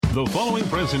The following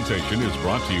presentation is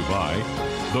brought to you by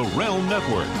the Realm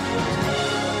Network.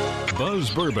 Buzz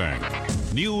Burbank,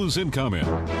 news and comment.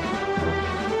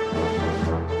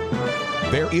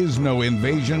 There is no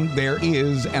invasion, there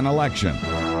is an election.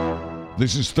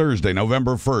 This is Thursday,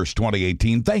 November 1st,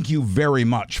 2018. Thank you very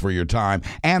much for your time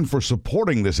and for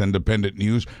supporting this independent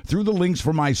news through the links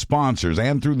for my sponsors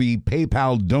and through the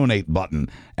PayPal donate button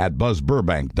at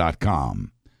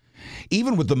buzzburbank.com.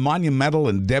 Even with the monumental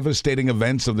and devastating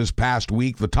events of this past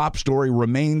week, the top story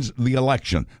remains the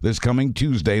election this coming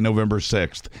Tuesday, November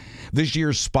 6th. This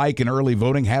year's spike in early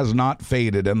voting has not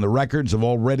faded, and the records have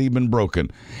already been broken.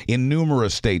 In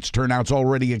numerous states, turnouts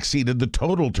already exceeded the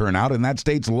total turnout in that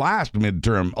state's last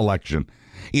midterm election.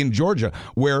 In Georgia,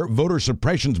 where voter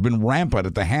suppression's been rampant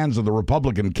at the hands of the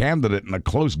Republican candidate in a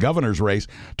close governor's race,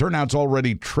 turnout's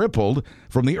already tripled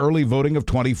from the early voting of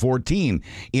 2014.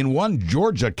 In one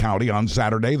Georgia county on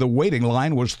Saturday, the waiting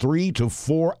line was 3 to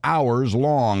 4 hours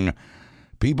long.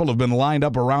 People have been lined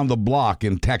up around the block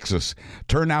in Texas.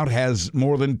 Turnout has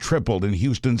more than tripled in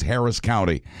Houston's Harris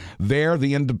County. There,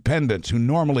 the independents, who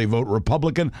normally vote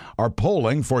Republican, are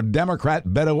polling for Democrat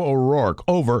Beto O'Rourke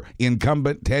over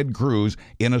incumbent Ted Cruz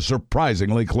in a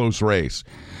surprisingly close race.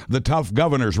 The tough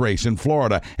governor's race in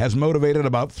Florida has motivated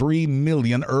about 3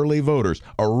 million early voters,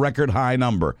 a record high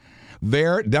number.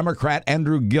 There, Democrat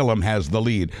Andrew Gillum has the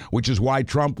lead, which is why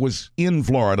Trump was in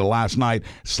Florida last night,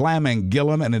 slamming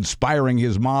Gillum and inspiring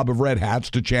his mob of red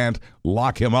hats to chant,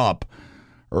 "Lock him up."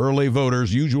 Early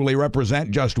voters usually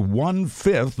represent just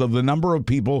 1/5 of the number of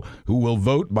people who will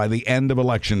vote by the end of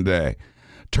Election Day.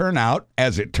 Turnout,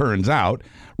 as it turns out,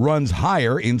 runs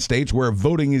higher in states where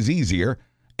voting is easier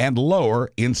and lower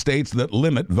in states that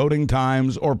limit voting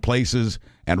times or places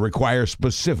and require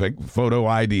specific photo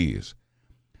IDs.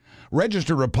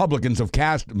 Registered Republicans have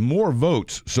cast more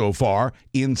votes so far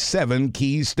in 7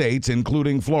 key states,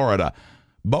 including Florida,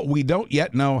 but we don't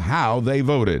yet know how they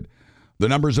voted. The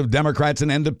numbers of Democrats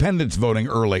and independents voting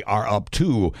early are up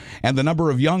too, and the number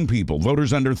of young people,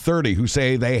 voters under 30, who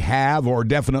say they have or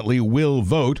definitely will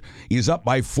vote is up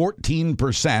by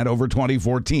 14% over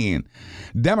 2014.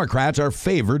 Democrats are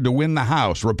favored to win the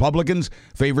House, Republicans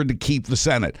favored to keep the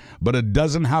Senate, but a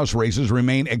dozen House races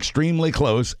remain extremely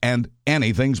close and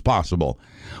anything's possible.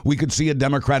 We could see a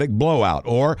Democratic blowout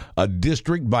or a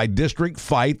district-by-district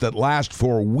fight that lasts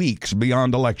for weeks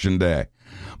beyond Election Day.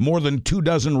 More than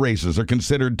 24 races are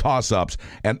considered toss-ups,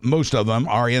 and most of them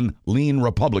are in lean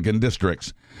Republican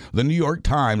districts. The New York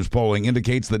Times polling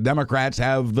indicates that Democrats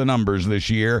have the numbers this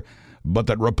year, but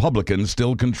that Republicans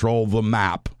still control the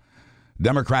map.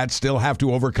 Democrats still have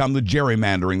to overcome the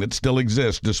gerrymandering that still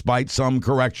exists despite some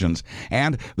corrections,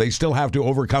 and they still have to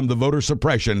overcome the voter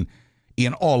suppression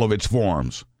in all of its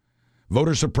forms.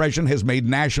 Voter suppression has made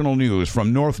national news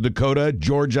from North Dakota,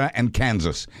 Georgia, and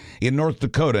Kansas. In North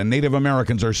Dakota, Native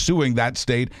Americans are suing that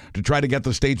state to try to get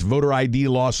the state's voter ID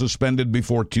law suspended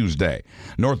before Tuesday.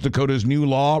 North Dakota's new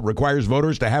law requires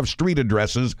voters to have street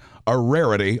addresses, a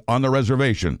rarity on the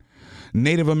reservation.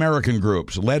 Native American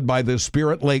groups, led by the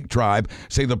Spirit Lake tribe,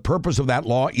 say the purpose of that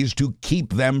law is to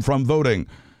keep them from voting.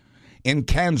 In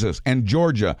Kansas and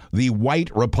Georgia, the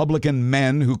white Republican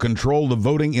men who control the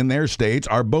voting in their states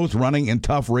are both running in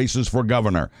tough races for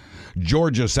governor.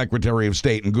 Georgia's Secretary of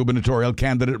State and gubernatorial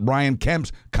candidate Brian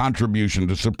Kemp's contribution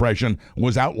to suppression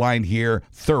was outlined here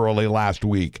thoroughly last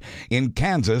week. In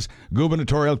Kansas,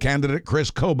 gubernatorial candidate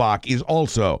Chris Kobach is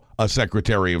also a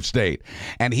Secretary of State,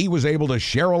 and he was able to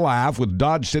share a laugh with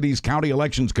Dodge City's county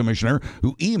elections commissioner,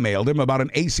 who emailed him about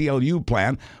an ACLU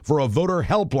plan for a voter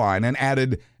helpline and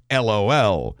added,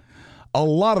 LOL. A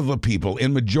lot of the people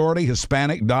in majority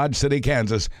Hispanic Dodge City,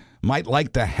 Kansas, might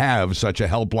like to have such a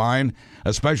helpline,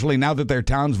 especially now that their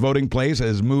town's voting place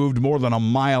has moved more than a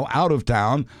mile out of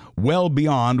town, well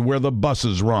beyond where the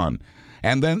buses run.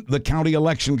 And then the county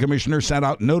election commissioner sent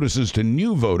out notices to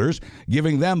new voters,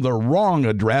 giving them the wrong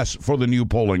address for the new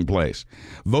polling place.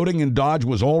 Voting in Dodge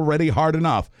was already hard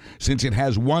enough, since it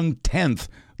has 1/10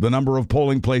 the number of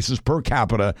polling places per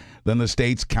capita than the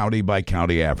state's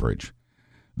county-by-county average.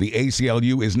 The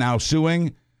ACLU is now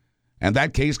suing, and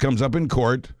that case comes up in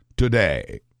court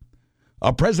today.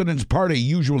 A president's party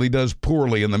usually does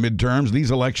poorly in the midterms, these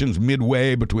elections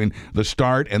midway between the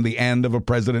start and the end of a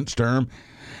president's term.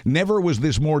 Never was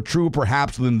this more true,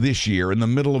 perhaps, than this year in the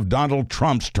middle of Donald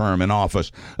Trump's term in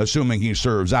office, assuming he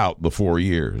serves out the 4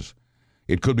 years.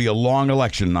 It could be a long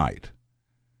election night.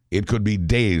 It could be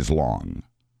days long.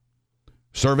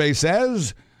 Survey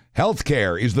says health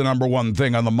care is the number one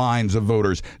thing on the minds of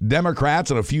voters. Democrats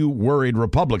and a few worried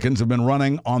Republicans have been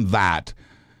running on that.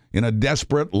 In a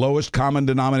desperate lowest common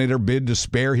denominator bid to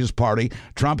spare his party,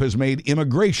 Trump has made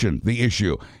immigration the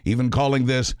issue, even calling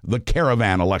this the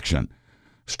caravan election.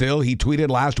 Still, he tweeted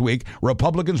last week,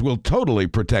 Republicans will totally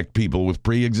protect people with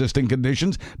pre-existing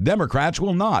conditions. Democrats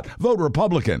will not. Vote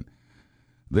Republican.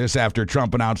 This after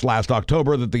Trump announced last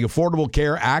October that the Affordable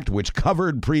Care Act, which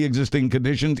covered pre-existing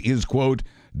conditions, is, quote,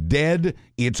 dead,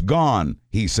 it's gone,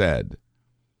 he said.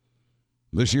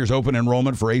 This year's open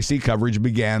enrollment for AC coverage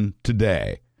began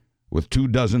today, with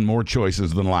 24 more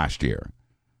choices than last year.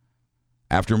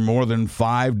 After more than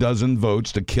 56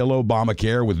 votes to kill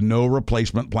Obamacare with no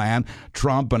replacement plan,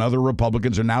 Trump and other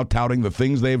Republicans are now touting the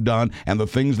things they've done and the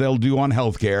things they'll do on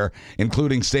health care,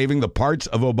 including saving the parts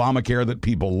of Obamacare that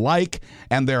people like,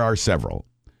 and there are several.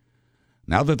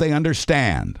 Now that they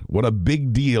understand what a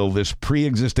big deal this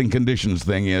pre-existing conditions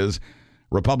thing is,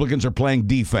 Republicans are playing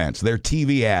defense. Their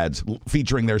TV ads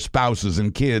featuring their spouses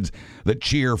and kids that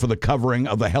cheer for the covering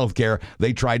of the health care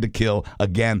they tried to kill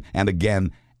again and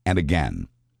again and again.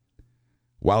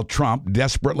 While Trump,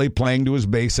 desperately playing to his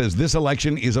base, says this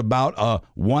election is about a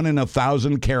 1 in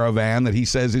 1,000 caravan that he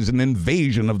says is an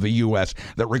invasion of the U.S.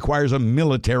 that requires a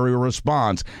military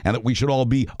response and that we should all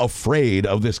be afraid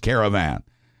of this caravan,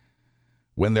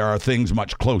 when there are things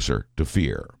much closer to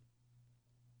fear.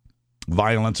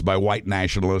 Violence by white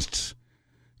nationalists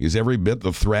is every bit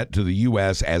the threat to the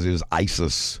U.S. as is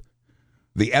ISIS.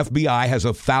 The FBI has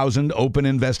 1,000 open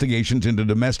investigations into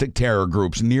domestic terror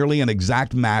groups, nearly an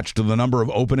exact match to the number of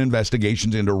open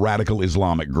investigations into radical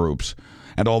Islamic groups.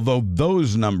 And although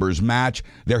those numbers match,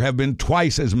 there have been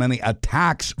twice as many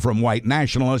attacks from white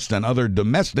nationalists and other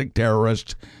domestic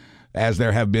terrorists as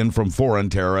there have been from foreign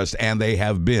terrorists, and they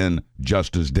have been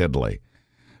just as deadly.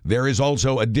 There is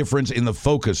also a difference in the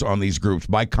focus on these groups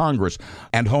by Congress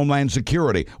and Homeland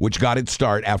Security, which got its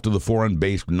start after the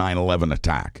foreign-based 9/11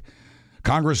 attack.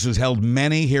 Congress has held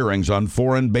many hearings on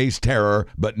foreign-based terror,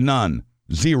 but none,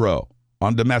 zero,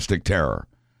 on domestic terror.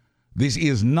 This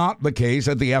is not the case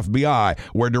at the FBI,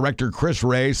 where Director Chris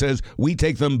Wray says we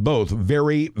take them both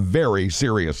very, very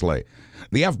seriously.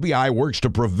 The FBI works to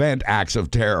prevent acts of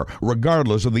terror,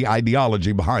 regardless of the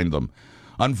ideology behind them.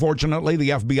 Unfortunately,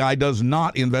 the FBI does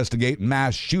not investigate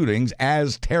mass shootings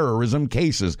as terrorism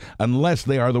cases unless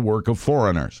they are the work of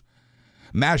foreigners.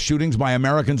 Mass shootings by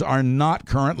Americans are not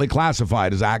currently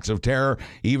classified as acts of terror,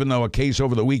 even though a case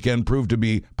over the weekend proved to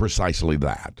be precisely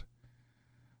that.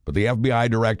 But the FBI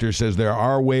director says there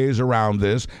are ways around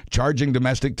this, charging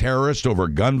domestic terrorists over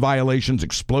gun violations,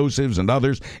 explosives, and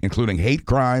others, including hate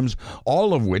crimes,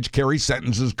 all of which carry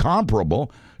sentences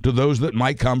comparable to those that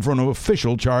might come from an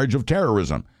official charge of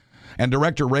terrorism. And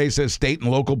Director Wray says state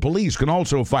and local police can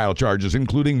also file charges,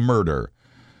 including murder.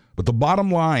 But the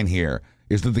bottom line here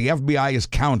is that the FBI is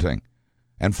counting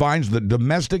and finds that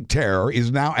domestic terror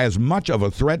is now as much of a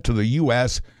threat to the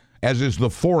U.S. as is the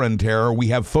foreign terror we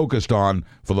have focused on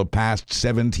for the past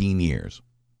 17 years.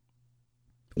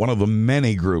 One of the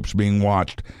many groups being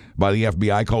watched by the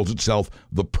FBI calls itself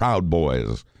the Proud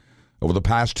Boys. Over the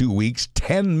past 2 weeks,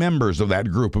 10 members of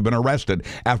that group have been arrested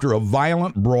after a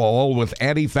violent brawl with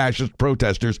anti-fascist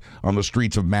protesters on the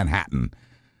streets of Manhattan.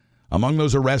 Among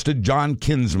those arrested, John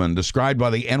Kinsman, described by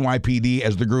the NYPD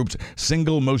as the group's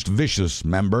single most vicious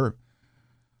member.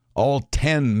 All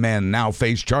 10 men now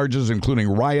face charges, including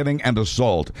rioting and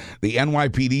assault. The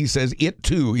NYPD says it,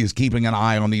 too, is keeping an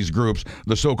eye on these groups,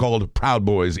 the so-called Proud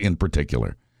Boys in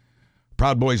particular.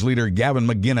 Proud Boys leader Gavin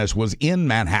McInnes was in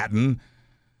Manhattan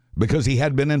because he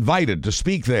had been invited to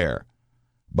speak there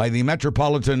by the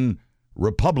Metropolitan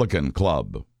Republican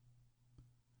Club.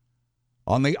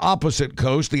 On the opposite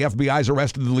coast, the FBI's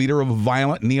arrested the leader of a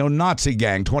violent neo-Nazi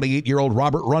gang. 28-year-old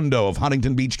Robert Rundo of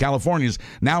Huntington Beach, California, is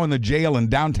now in the jail in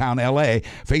downtown L.A.,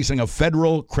 facing a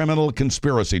federal criminal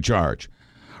conspiracy charge.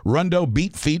 Rundo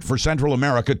beat feet for Central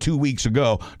America 2 weeks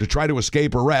ago to try to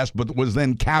escape arrest, but was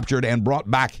then captured and brought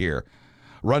back here.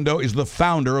 Rundo is the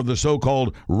founder of the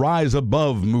so-called Rise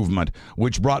Above movement,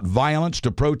 which brought violence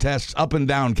to protests up and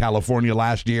down California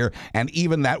last year, and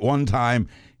even that one time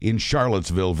in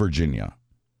Charlottesville, Virginia.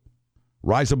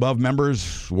 Rise Above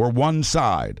members were one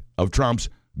side of Trump's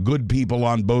good people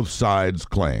on both sides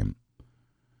claim.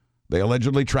 They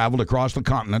allegedly traveled across the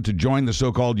continent to join the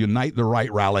so-called Unite the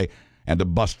Right rally and to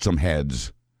bust some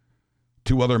heads.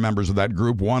 2 other members of that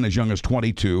group, one as young as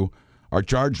 22, are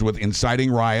charged with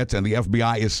inciting riots, and the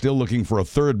FBI is still looking for a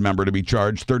third member to be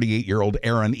charged, 38-year-old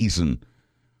Aaron Eason.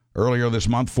 Earlier this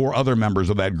month, 4 other members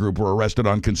of that group were arrested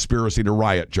on conspiracy to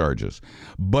riot charges.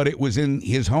 But it was in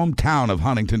his hometown of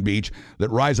Huntington Beach that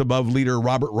Rise Above leader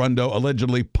Robert Rundo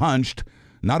allegedly punched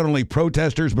not only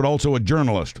protesters but also a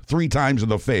journalist 3 times in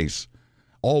the face,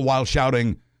 all while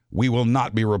shouting, We will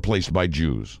not be replaced by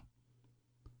Jews.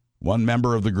 One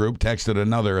member of the group texted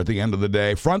another at the end of the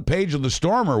day, "Front page of the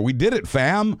Stormer, we did it,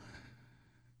 fam."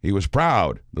 He was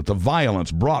proud that the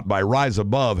violence brought by Rise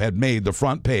Above had made the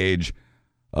front page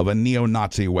of a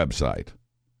neo-Nazi website.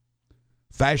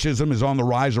 Fascism is on the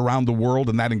rise around the world,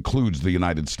 and that includes the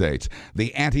United States.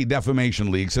 The Anti-Defamation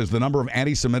League says the number of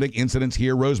anti-Semitic incidents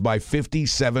here rose by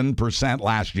 57%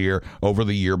 last year over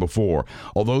the year before.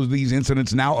 Although these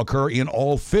incidents now occur in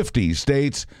all 50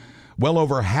 states, well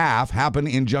over half happen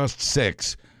in just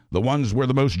 6, the ones where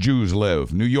the most Jews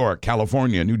live: New York,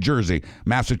 California, New Jersey,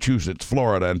 Massachusetts,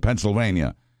 Florida, and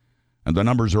Pennsylvania. And the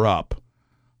numbers are up.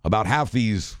 About half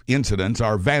these incidents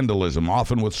are vandalism,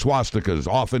 often with swastikas,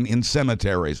 often in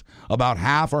cemeteries. About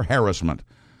half are harassment.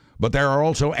 But there are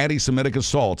also anti-Semitic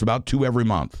assaults, about 2 every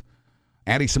month.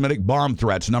 Anti-Semitic bomb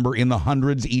threats number in the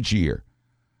hundreds each year.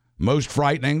 Most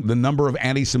frightening, the number of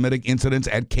anti-Semitic incidents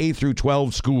at K through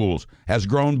 12 schools has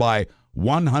grown by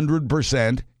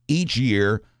 100% each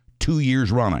year, 2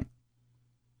 years running.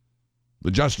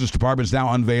 The Justice Department's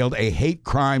now unveiled a hate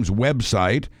crimes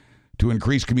website to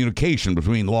increase communication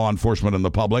between law enforcement and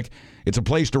the public. It's a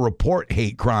place to report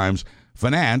hate crimes,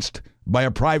 financed by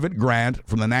a private grant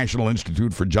from the National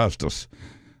Institute for Justice.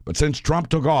 But since Trump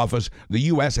took office, the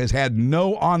U.S. has had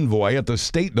no envoy at the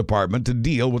State Department to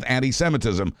deal with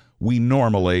anti-Semitism. We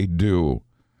normally do.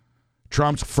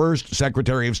 Trump's first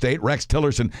Secretary of State, Rex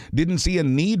Tillerson, didn't see a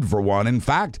need for one. In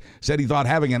fact, said he thought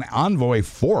having an envoy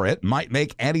for it might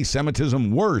make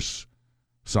anti-Semitism worse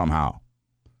somehow.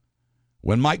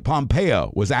 When Mike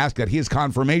Pompeo was asked at his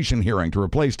confirmation hearing to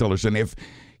replace Tillerson if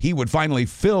he would finally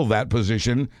fill that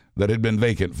position that had been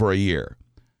vacant for a year,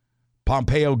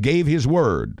 Pompeo gave his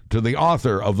word to the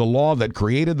author of the law that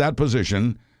created that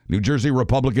position, New Jersey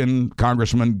Republican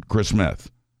Congressman Chris Smith,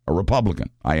 a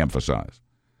Republican, I emphasize.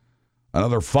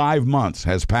 Another 5 months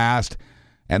has passed,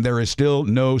 and there is still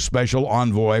no special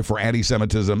envoy for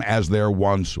anti-Semitism as there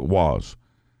once was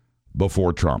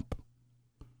before Trump.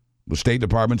 The State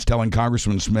Department's telling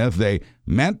Congressman Smith they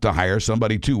meant to hire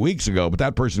somebody 2 weeks ago, but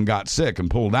that person got sick and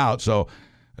pulled out, so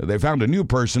they found a new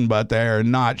person, but they're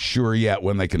not sure yet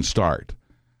when they can start.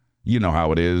 You know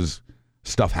how it is.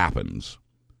 Stuff happens.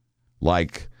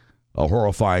 Like a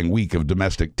horrifying week of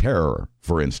domestic terror,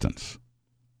 for instance.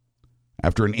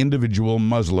 After an individual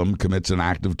Muslim commits an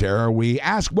act of terror, we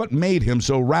ask what made him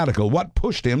so radical, what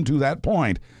pushed him to that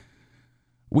point.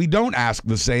 We don't ask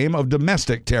the same of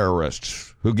domestic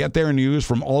terrorists who get their news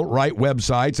from alt-right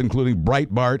websites, including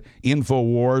Breitbart,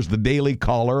 InfoWars, The Daily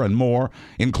Caller, and more,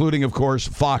 including, of course,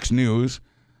 Fox News,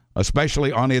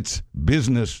 especially on its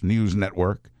business news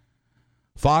network.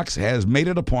 Fox has made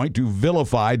it a point to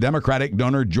vilify Democratic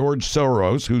donor George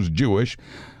Soros, who's Jewish.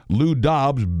 Lou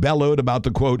Dobbs bellowed about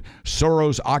the, quote,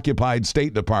 Soros-occupied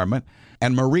State Department,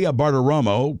 and Maria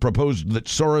Bartiromo proposed that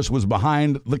Soros was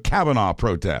behind the Kavanaugh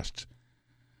protests.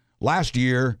 Last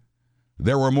year,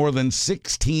 there were more than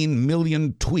 16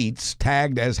 million tweets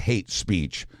tagged as hate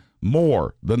speech,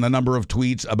 more than the number of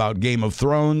tweets about Game of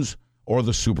Thrones or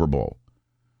the Super Bowl.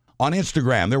 On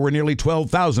Instagram, there were nearly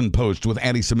 12,000 posts with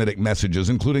anti-Semitic messages,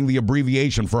 including the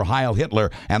abbreviation for Heil Hitler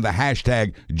and the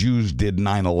hashtag Jews did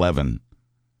 9/11.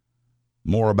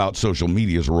 More about social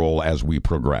media's role as we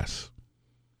progress.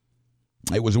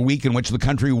 It was a week in which the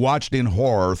country watched in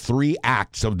horror 3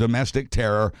 acts of domestic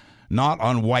terror, not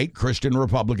on white Christian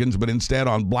Republicans, but instead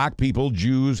on black people,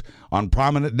 Jews, on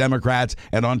prominent Democrats,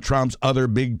 and on Trump's other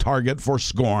big target for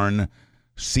scorn,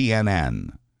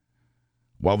 CNN.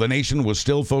 While the nation was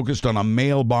still focused on a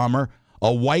mail bomber,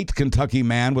 a white Kentucky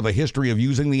man with a history of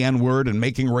using the N-word and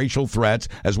making racial threats,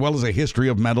 as well as a history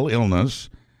of mental illness,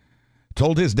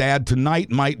 told his dad tonight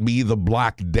might be the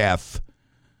Black Death.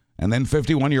 And then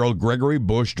 51-year-old Gregory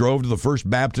Bush drove to the First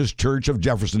Baptist Church of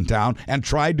Jeffersontown and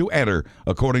tried to enter,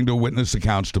 according to witness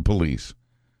accounts to police.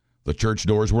 The church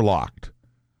doors were locked.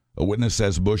 A witness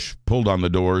says Bush pulled on the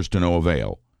doors to no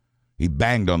avail. He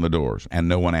banged on the doors, and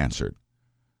no one answered.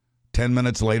 10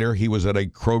 minutes later, he was at a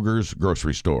Kroger's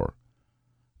grocery store.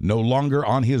 No longer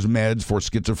on his meds for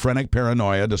schizophrenic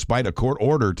paranoia, despite a court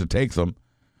order to take them,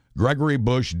 Gregory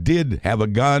Bush did have a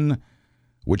gun,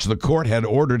 which the court had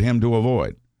ordered him to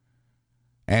avoid.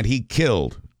 And he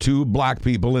killed 2 black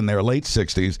people in their late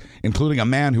 60s, including a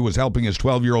man who was helping his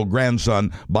 12-year-old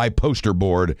grandson buy poster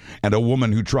board and a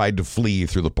woman who tried to flee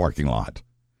through the parking lot.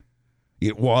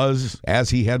 It was,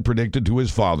 as he had predicted to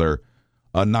his father,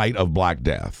 a night of Black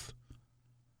Death.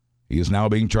 He is now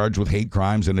being charged with hate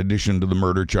crimes in addition to the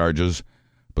murder charges,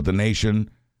 but the nation,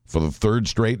 for the 3rd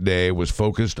straight day, was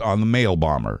focused on the mail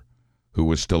bomber, who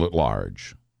was still at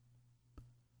large.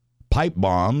 pipe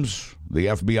bombs the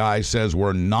FBI says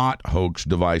were not hoax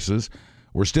devices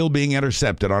were still being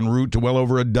intercepted en route to well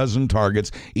over a dozen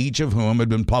targets, each of whom had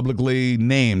been publicly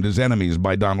named as enemies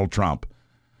by Donald Trump.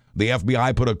 The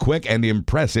FBI put a quick and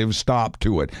impressive stop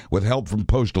to it with help from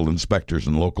postal inspectors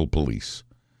and local police.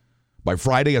 By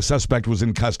Friday, a suspect was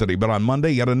in custody, but on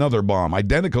Monday, yet another bomb,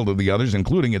 identical to the others,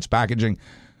 including its packaging,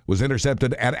 was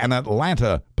intercepted at an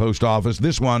Atlanta post office,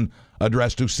 this one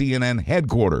addressed to CNN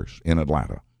headquarters in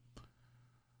Atlanta.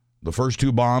 The first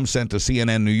two bombs sent to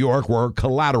CNN New York were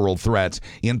collateral threats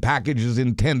in packages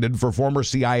intended for former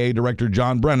CIA Director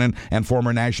John Brennan and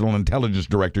former National Intelligence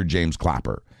Director James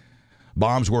Clapper.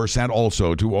 Bombs were sent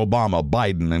also to Obama,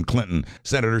 Biden, and Clinton.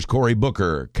 Senators Cory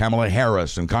Booker, Kamala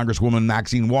Harris, and Congresswoman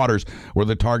Maxine Waters were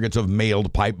the targets of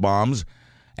mailed pipe bombs,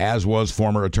 as was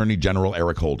former Attorney General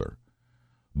Eric Holder.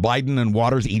 Biden and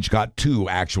Waters each got two,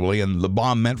 actually, and the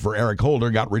bomb meant for Eric Holder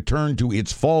got returned to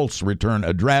its false return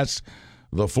address,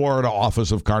 the Florida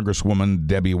office of Congresswoman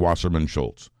Debbie Wasserman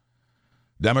Schultz.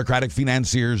 Democratic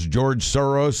financiers George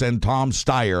Soros and Tom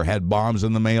Steyer had bombs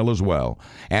in the mail as well,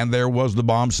 and there was the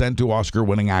bomb sent to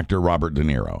Oscar-winning actor Robert De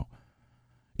Niro.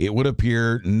 It would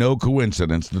appear no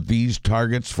coincidence that these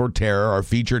targets for terror are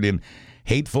featured in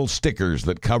hateful stickers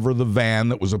that cover the van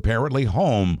that was apparently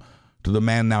home to the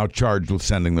man now charged with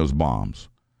sending those bombs.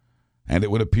 And it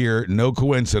would appear no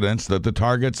coincidence that the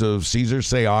targets of Cesar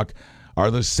Sayoc are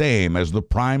the same as the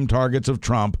prime targets of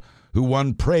Trump, who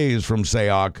won praise from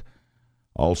Sayoc,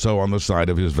 also on the side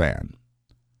of his van.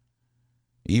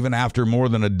 Even after more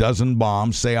than a dozen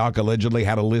bombs, Sayoc allegedly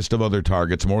had a list of other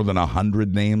targets, more than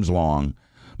 100 names long.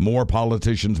 More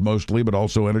politicians mostly, but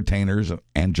also entertainers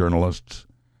and journalists.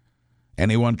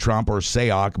 Anyone Trump or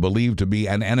Sayoc believed to be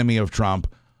an enemy of Trump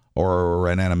or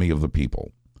an enemy of the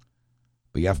people.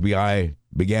 The FBI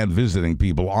began visiting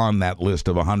people on that list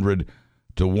of 100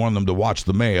 to warn them to watch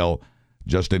the mail,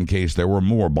 just in case there were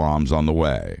more bombs on the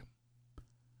way.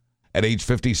 At age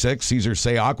 56, Cesar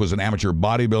Sayoc was an amateur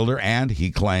bodybuilder and, he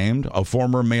claimed, a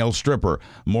former male stripper.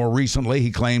 More recently,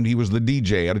 he claimed he was the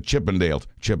DJ at a Chippendales.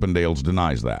 Chippendales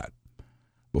denies that.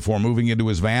 Before moving into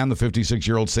his van, the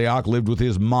 56-year-old Sayoc lived with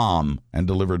his mom and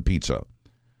delivered pizza,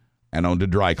 and owned a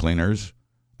dry cleaners,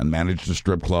 and managed a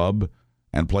strip club,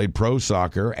 and played pro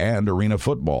soccer and arena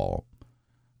football.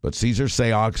 But Cesar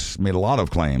Sayoc made a lot of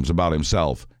claims about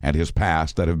himself and his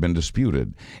past that have been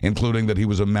disputed, including that he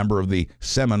was a member of the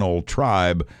Seminole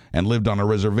tribe and lived on a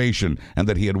reservation, and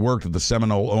that he had worked at the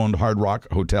Seminole-owned Hard Rock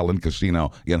Hotel and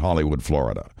Casino in Hollywood,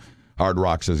 Florida. Hard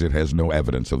Rock says it has no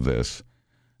evidence of this,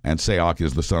 and Sayoc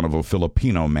is the son of a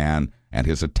Filipino man and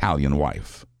his Italian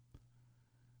wife.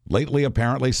 Lately,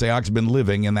 apparently, Sayoc's been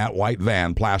living in that white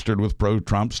van plastered with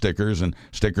pro-Trump stickers and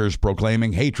stickers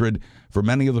proclaiming hatred for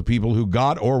many of the people who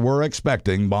got or were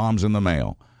expecting bombs in the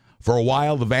mail. For a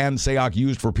while, the van Sayoc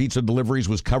used for pizza deliveries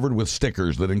was covered with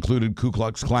stickers that included Ku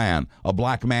Klux Klan, a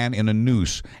black man in a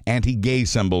noose, anti-gay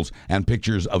symbols, and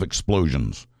pictures of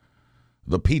explosions.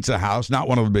 The Pizza House, not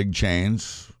one of the big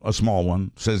chains, a small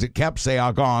one, says it kept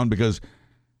Sayoc on because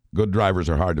good drivers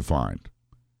are hard to find.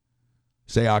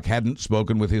 Sayoc hadn't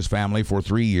spoken with his family for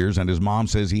 3 years, and his mom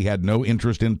says he had no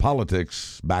interest in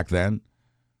politics back then.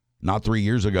 Not 3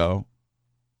 years ago.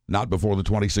 Not before the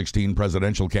 2016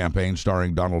 presidential campaign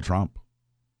starring Donald Trump.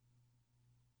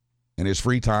 In his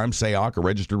free time, Sayoc, a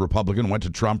registered Republican, went to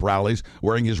Trump rallies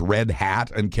wearing his red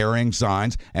hat and carrying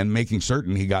signs and making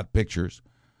certain he got pictures.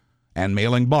 And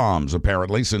mailing bombs,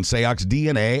 apparently, since Sayoc's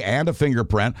DNA and a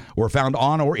fingerprint were found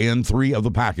on or in 3 of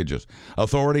the packages.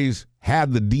 Authorities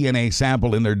had the DNA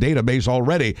sample in their database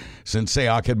already, since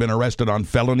Sayoc had been arrested on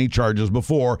felony charges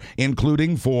before,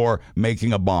 including for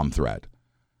making a bomb threat.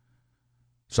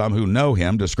 Some who know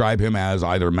him describe him as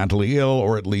either mentally ill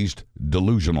or at least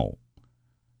delusional.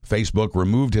 Facebook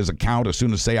removed his account as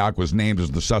soon as Sayoc was named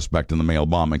as the suspect in the mail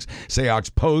bombings. Sayoc's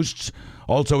posts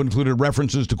also included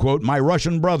references to, quote, my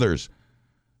Russian brothers,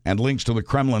 and links to the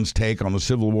Kremlin's take on the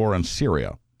civil war in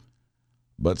Syria.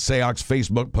 But Sayoc's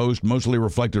Facebook post mostly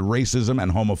reflected racism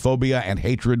and homophobia and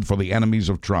hatred for the enemies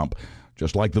of Trump,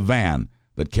 just like the van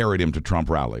that carried him to Trump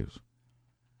rallies.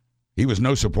 He was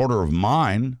no supporter of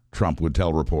mine, Trump would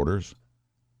tell reporters.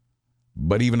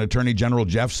 But even Attorney General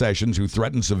Jeff Sessions, who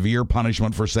threatened severe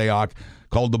punishment for Sayoc,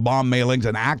 called the bomb mailings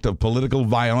an act of political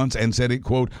violence and said it,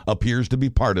 quote, appears to be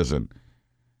partisan,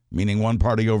 meaning one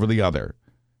party over the other,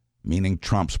 meaning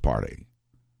Trump's party.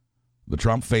 The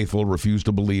Trump faithful refused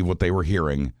to believe what they were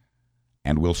hearing,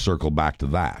 and we'll circle back to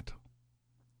that.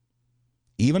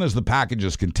 Even as the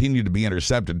packages continued to be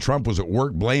intercepted, Trump was at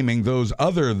work blaming those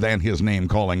other than his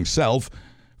name-calling self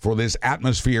for this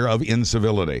atmosphere of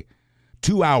incivility.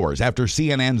 2 hours after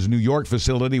CNN's New York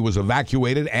facility was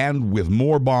evacuated and with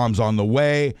more bombs on the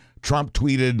way, Trump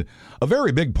tweeted, "A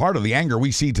very big part of the anger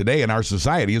we see today in our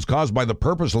society is caused by the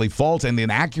purposely false and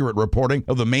inaccurate reporting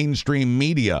of the mainstream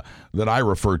media that I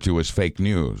refer to as fake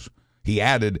news." He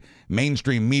added,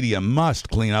 "Mainstream media must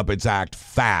clean up its act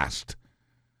fast."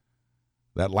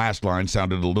 That last line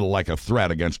sounded a little like a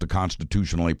threat against a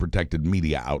constitutionally protected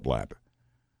media outlet.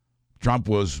 Trump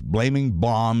was blaming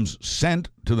bombs sent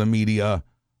to the media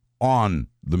on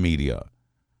the media.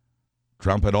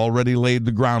 Trump had already laid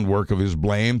the groundwork of his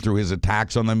blame through his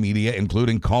attacks on the media,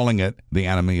 including calling it the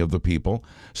enemy of the people.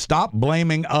 "Stop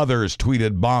blaming others,"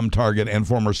 tweeted bomb target and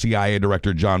former CIA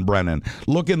Director John Brennan.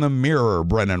 "Look in the mirror,"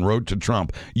 Brennan wrote to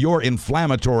Trump. "Your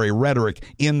inflammatory rhetoric,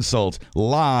 insults,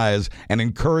 lies, and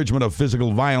encouragement of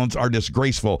physical violence are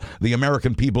disgraceful. The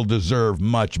American people deserve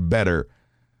much better."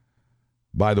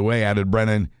 By the way, added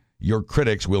Brennan, "your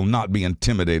critics will not be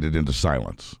intimidated into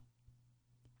silence."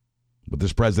 But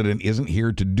this president isn't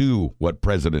here to do what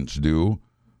presidents do,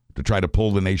 to try to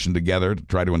pull the nation together, to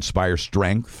try to inspire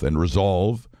strength and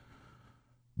resolve.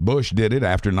 Bush did it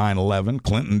after 9/11.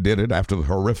 Clinton did it after the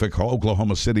horrific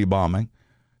Oklahoma City bombing.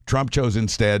 Trump chose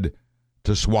instead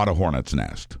to swat a hornet's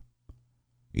nest.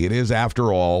 It is,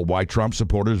 after all, why Trump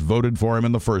supporters voted for him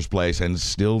in the first place and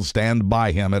still stand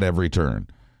by him at every turn.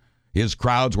 His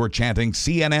crowds were chanting,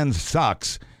 "CNN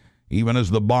sucks," even as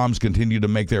the bombs continued to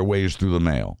make their ways through the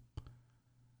mail.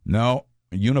 No,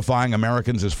 unifying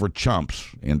Americans is for chumps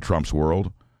in Trump's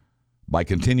world. By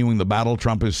continuing the battle,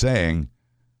 Trump is saying,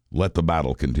 let the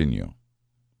battle continue.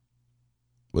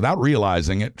 Without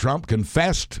realizing it, Trump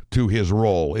confessed to his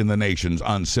role in the nation's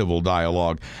uncivil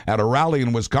dialogue. At a rally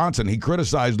in Wisconsin, he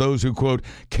criticized those who, quote,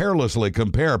 carelessly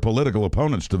compare political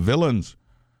opponents to villains.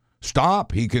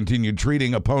 "Stop," he continued,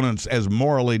 "treating opponents as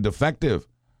morally defective."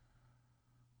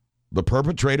 The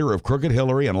perpetrator of Crooked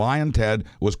Hillary and Lyin' Ted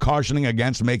was cautioning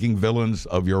against making villains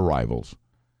of your rivals.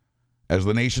 As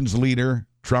the nation's leader,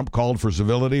 Trump called for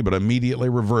civility but immediately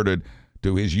reverted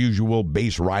to his usual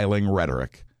base-riling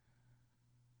rhetoric.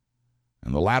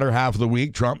 In the latter half of the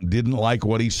week, Trump didn't like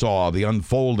what he saw, the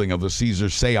unfolding of the Cesar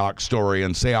Sayoc story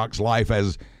and Sayoc's life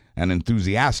as an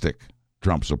enthusiastic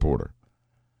Trump supporter.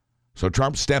 So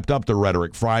Trump stepped up the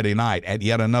rhetoric Friday night at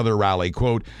yet another rally.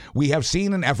 Quote, "We have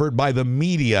seen an effort by the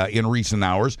media in recent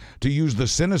hours to use the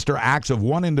sinister acts of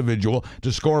one individual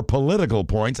to score political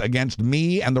points against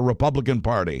me and the Republican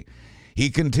Party." He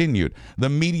continued, "The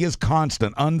media's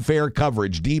constant, unfair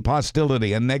coverage, deep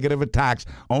hostility, and negative attacks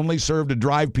only serve to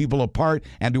drive people apart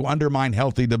and to undermine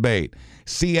healthy debate.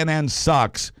 CNN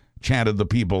sucks," chanted the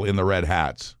people in the red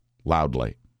hats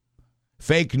loudly.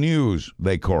 "Fake news,"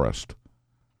 they chorused.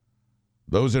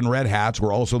 Those in red hats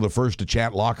were also the first to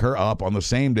chant "lock her up" on the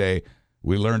same day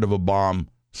we learned of a bomb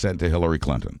sent to Hillary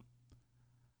Clinton.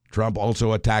 Trump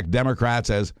also attacked Democrats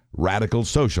as radical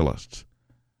socialists.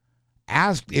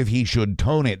 Asked if he should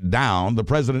tone it down, the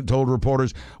president told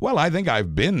reporters, "Well, I think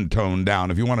I've been toned down.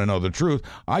 If you want to know the truth,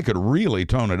 I could really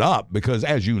tone it up because,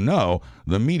 as you know,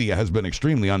 the media has been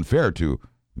extremely unfair to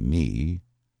me."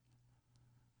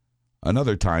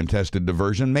 Another time-tested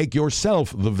diversion: make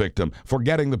yourself the victim,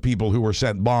 forgetting the people who were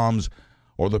sent bombs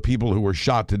or the people who were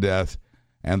shot to death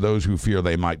and those who fear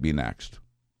they might be next.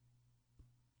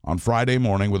 On Friday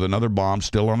morning, with another bomb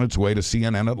still on its way to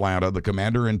CNN Atlanta, the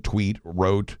commander in tweet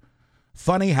wrote,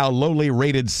 "Funny how lowly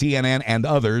rated CNN and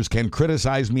others can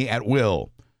criticize me at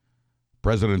will.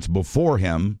 Presidents before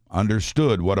him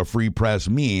understood what a free press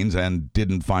means and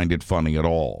didn't find it funny at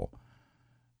all."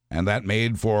 And that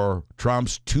made for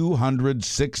Trump's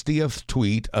 260th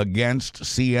tweet against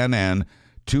CNN,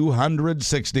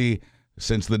 260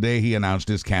 since the day he announced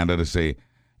his candidacy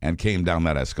and came down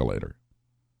that escalator.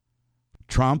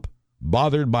 Trump,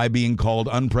 bothered by being called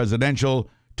unpresidential,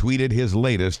 tweeted his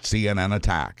latest CNN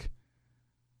attack.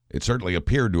 It certainly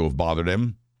appeared to have bothered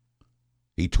him.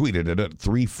 He tweeted it at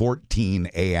 3:14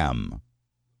 a.m.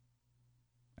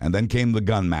 And then came the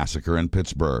gun massacre in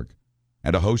Pittsburgh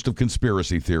and a host of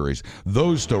conspiracy theories.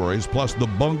 Those stories, plus the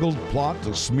bungled plot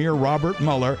to smear Robert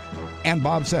Mueller and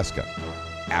Bob Cesca,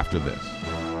 after this.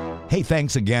 Hey,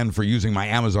 thanks again for using my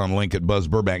Amazon link at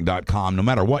buzzburbank.com. No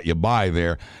matter what you buy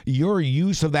there, your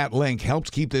use of that link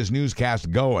helps keep this newscast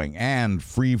going and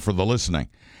free for the listening.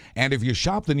 And if you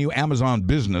shop the new Amazon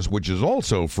Business, which is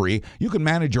also free, you can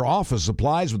manage your office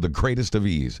supplies with the greatest of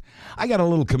ease. I got a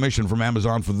little commission from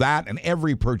Amazon for that and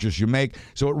every purchase you make,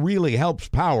 so it really helps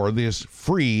power this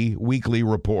free weekly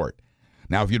report.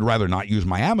 Now, if you'd rather not use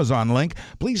my Amazon link,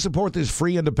 please support this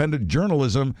free independent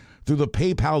journalism through the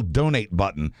PayPal donate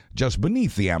button just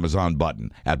beneath the Amazon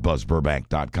button at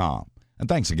buzzburbank.com. And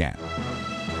thanks again.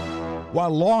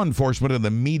 While law enforcement and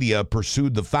the media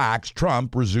pursued the facts,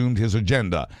 Trump resumed his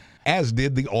agenda, as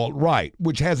did the alt-right,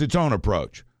 which has its own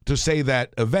approach, to say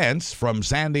that events from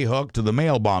Sandy Hook to the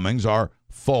mail bombings are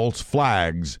false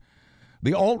flags.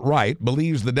 The alt-right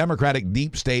believes the Democratic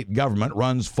deep state government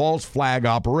runs false flag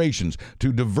operations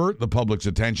to divert the public's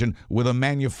attention with a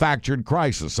manufactured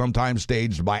crisis, sometimes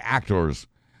staged by actors.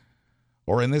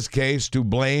 Or in this case, to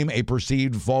blame a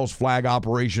perceived false flag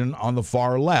operation on the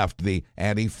far left, the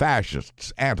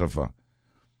anti-fascists, Antifa.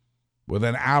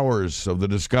 Within hours of the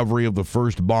discovery of the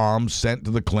first bombs sent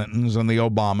to the Clintons and the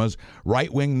Obamas,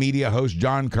 right-wing media host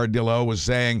John Cardillo was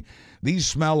saying, "These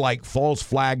smell like false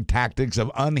flag tactics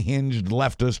of unhinged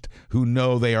leftists who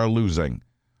know they are losing."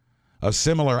 A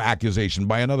similar accusation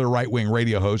by another right-wing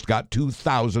radio host got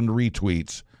 2,000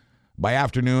 retweets. By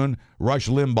afternoon, Rush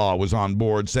Limbaugh was on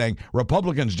board saying,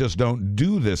 "Republicans just don't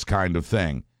do this kind of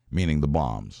thing," meaning the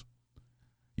bombs.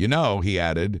 "You know," he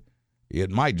added, "it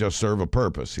might just serve a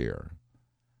purpose here."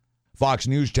 Fox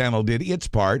News Channel did its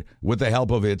part with the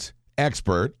help of its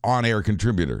expert on-air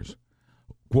contributors.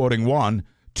 Quoting one,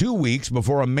 "2 weeks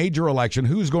before a major election,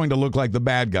 who's going to look like the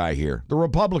bad guy here? The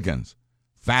Republicans."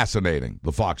 "Fascinating,"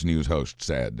 the Fox News host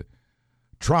said.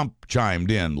 Trump chimed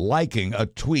in, liking a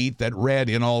tweet that read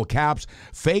in all caps,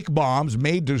 "Fake bombs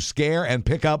made to scare and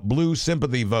pick up blue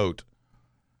sympathy vote."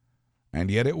 And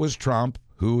yet it was Trump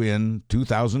who in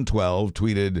 2012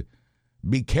 tweeted,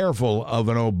 "Be careful of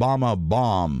an Obama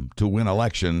bomb to win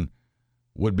election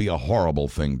would be a horrible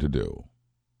thing to do."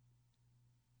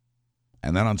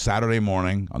 And then on Saturday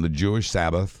morning, on the Jewish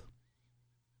Sabbath,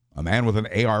 a man with an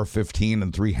AR-15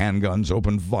 and 3 handguns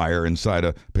opened fire inside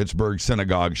a Pittsburgh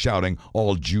synagogue, shouting,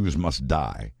 "All Jews must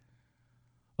die."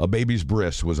 A baby's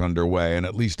bris was underway, and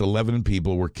at least 11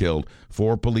 people were killed.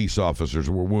 4 police officers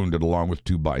were wounded, along with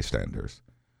 2 bystanders.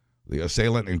 The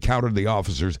assailant encountered the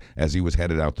officers as he was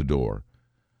headed out the door.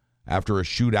 After a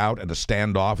shootout and a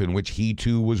standoff in which he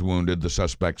too was wounded, the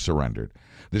suspect surrendered.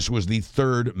 This was the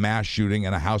 3rd mass shooting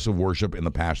in a house of worship in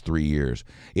the past 3 years.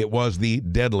 It was the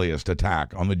deadliest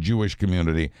attack on the Jewish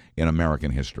community in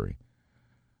American history.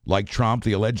 Like Trump,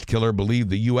 the alleged killer believed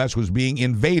the U.S. was being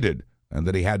invaded and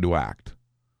that he had to act.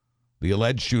 The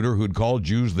alleged shooter, who'd called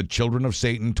Jews the children of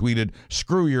Satan, tweeted,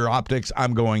 "Screw your optics,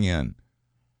 I'm going in."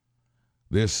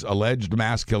 This alleged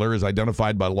mass killer is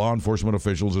identified by law enforcement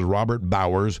officials as Robert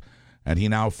Bowers, and he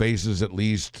now faces at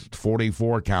least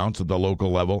 44 counts at the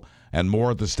local level and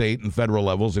more at the state and federal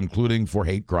levels, including for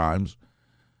hate crimes.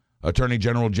 Attorney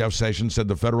General Jeff Sessions said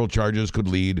the federal charges could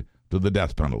lead to the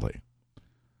death penalty.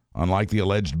 Unlike the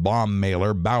alleged bomb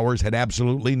mailer, Bowers had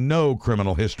absolutely no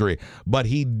criminal history, but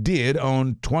he did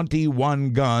own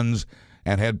 21 guns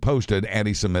and had posted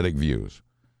anti-Semitic views.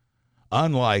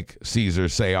 Unlike Caesar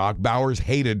Sayoc, Bowers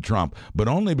hated Trump, but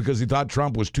only because he thought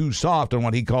Trump was too soft on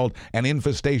what he called an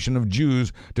infestation of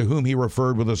Jews, to whom he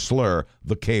referred with a slur,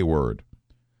 the K-word.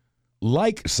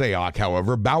 Like Sayoc,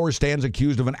 however, Bowers stands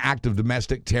accused of an act of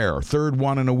domestic terror, 3rd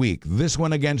one in a week, this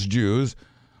one against Jews,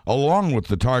 along with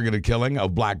the targeted killing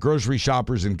of black grocery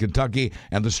shoppers in Kentucky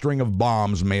and the string of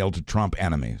bombs mailed to Trump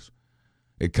enemies.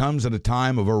 It comes at a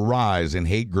time of a rise in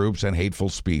hate groups and hateful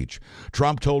speech.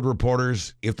 Trump told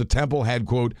reporters if the temple had,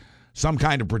 quote, some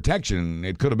kind of protection,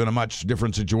 it could have been a much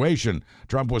different situation.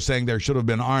 Trump was saying there should have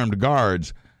been armed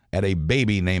guards at a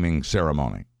baby naming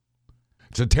ceremony.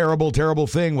 It's a terrible, terrible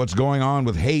thing what's going on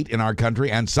with hate in our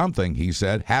country, and something, he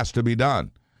said, has to be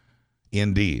done.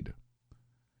 Indeed.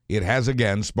 It has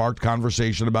again sparked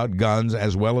conversation about guns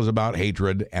as well as about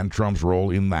hatred and Trump's role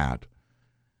in that.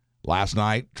 Last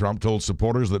night, Trump told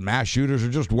supporters that mass shooters are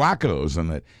just wackos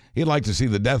and that he'd like to see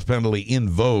the death penalty in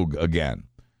vogue again.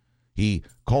 He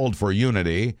called for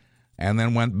unity and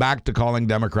then went back to calling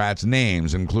Democrats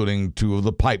names, including 2 of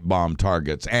the pipe bomb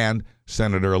targets and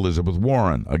Senator Elizabeth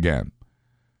Warren again.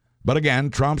 But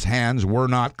again, Trump's hands were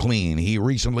not clean. He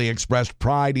recently expressed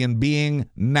pride in being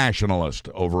nationalist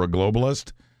over a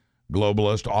globalist.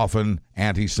 Globalist, often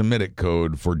anti-Semitic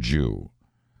code for Jew.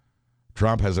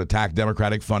 Trump has attacked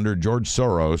Democratic funder George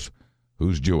Soros,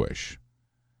 who's Jewish.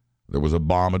 There was a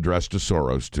bomb addressed to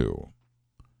Soros, too.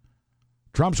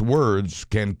 Trump's words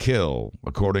can kill,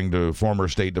 according to former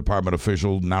State Department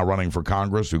official now running for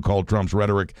Congress, who called Trump's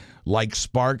rhetoric like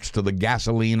sparks to the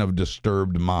gasoline of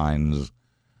disturbed minds.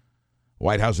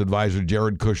 White House advisor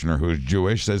Jared Kushner, who is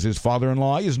Jewish, says his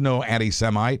father-in-law is no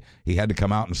anti-Semite. He had to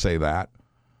come out and say that.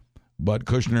 But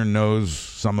Kushner knows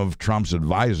some of Trump's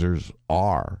advisors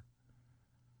are.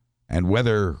 And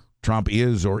whether Trump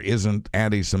is or isn't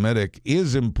anti-Semitic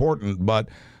is important, but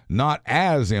not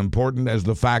as important as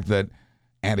the fact that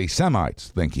anti-Semites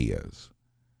think he is.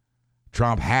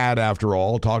 Trump had, after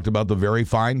all, talked about the very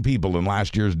fine people in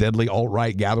last year's deadly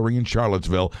alt-right gathering in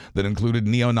Charlottesville that included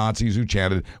neo-Nazis who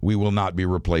chanted, "We will not be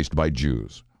replaced by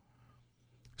Jews."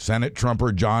 Senate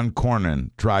Trumper John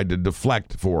Cornyn tried to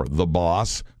deflect for the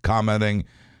boss, commenting,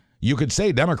 "You could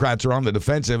say Democrats are on the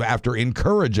defensive after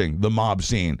encouraging the mob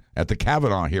scene at the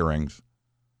Kavanaugh hearings."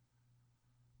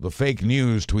 The fake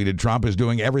news, tweeted Trump, is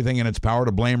doing everything in its power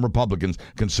to blame Republicans,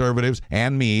 conservatives,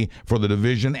 and me for the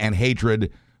division and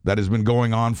hatred that has been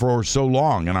going on for so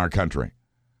long in our country.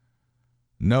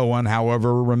 No one,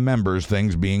 however, remembers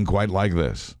things being quite like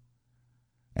this.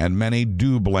 And many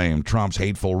do blame Trump's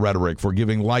hateful rhetoric for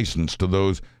giving license to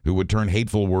those who would turn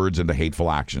hateful words into hateful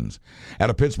actions. At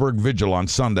a Pittsburgh vigil on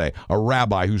Sunday, a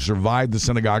rabbi who survived the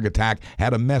synagogue attack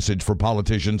had a message for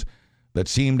politicians that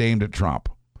seemed aimed at Trump.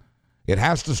 "It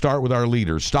has to start with our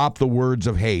leaders. Stop the words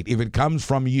of hate. If it comes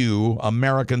from you,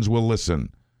 Americans will listen."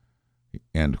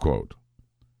 End quote.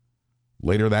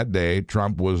 Later that day,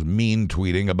 Trump was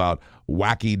mean-tweeting about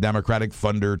wacky Democratic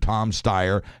funder Tom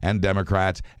Steyer and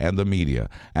Democrats and the media.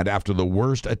 And after the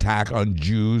worst attack on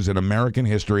Jews in American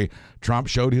history, Trump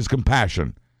showed his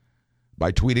compassion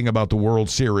by tweeting about the World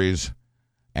Series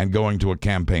and going to a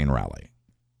campaign rally.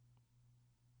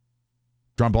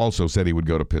 Trump also said he would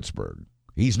go to Pittsburgh.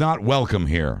 "He's not welcome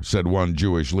here," said one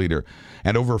Jewish leader.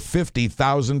 And over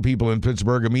 50,000 people in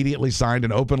Pittsburgh immediately signed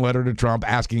an open letter to Trump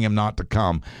asking him not to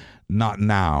come. Not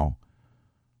now.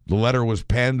 The letter was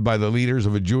penned by the leaders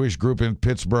of a Jewish group in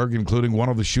Pittsburgh, including one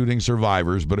of the shooting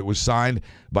survivors, but it was signed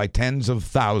by tens of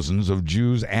thousands of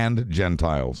Jews and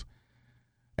Gentiles.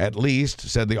 "At least,"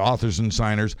 said the authors and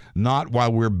signers, "not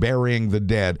while we're burying the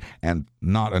dead," and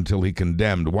not until he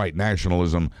condemned white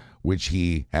nationalism, which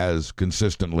he has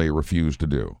consistently refused to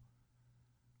do.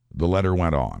 The letter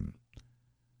went on.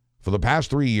 "For the past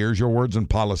 3 years, your words and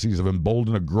policies have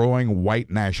emboldened a growing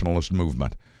white nationalist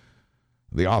movement.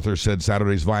 The author said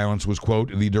Saturday's violence was,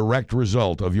 quote, the direct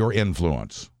result of your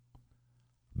influence.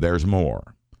 There's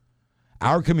more.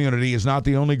 Our community is not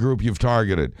the only group you've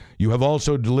targeted. You have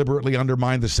also deliberately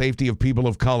undermined the safety of people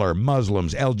of color,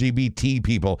 Muslims, LGBT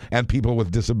people, and people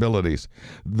with disabilities.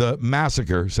 The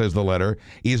massacre," says the letter,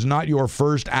 "is not your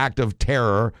first act of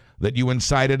terror that you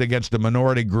incited against a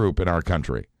minority group in our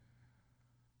country."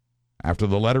 After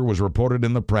the letter was reported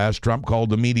in the press, Trump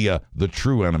called the media the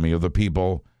true enemy of the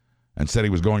people and said he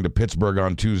was going to Pittsburgh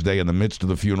on Tuesday in the midst of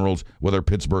the funerals, whether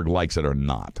Pittsburgh likes it or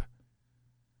not.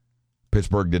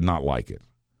 Pittsburgh did not like it.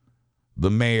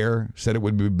 The mayor said it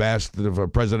would be best that if a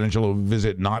presidential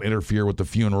visit not interfere with the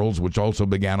funerals, which also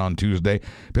began on Tuesday.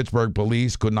 Pittsburgh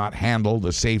police could not handle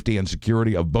the safety and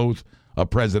security of both a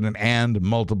president and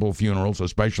multiple funerals,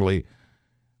 especially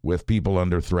with people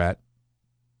under threat.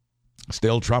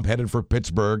 Still, Trump headed for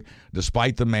Pittsburgh,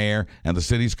 despite the mayor and the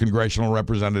city's congressional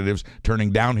representatives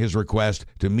turning down his request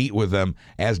to meet with them,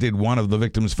 as did one of the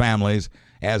victims' families,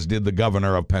 as did the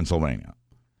governor of Pennsylvania.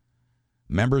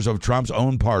 Members of Trump's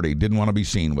own party didn't want to be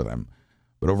seen with him,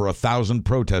 but over 1,000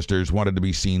 protesters wanted to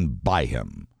be seen by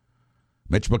him.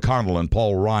 Mitch McConnell and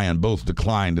Paul Ryan both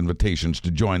declined invitations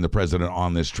to join the president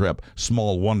on this trip.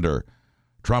 Small wonder.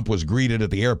 Trump was greeted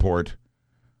at the airport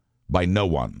by no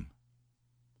one.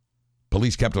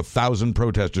 Police kept 1,000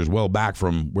 protesters well back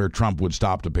from where Trump would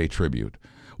stop to pay tribute.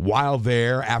 While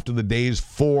there, after the day's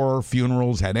 4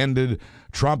 funerals had ended,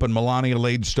 Trump and Melania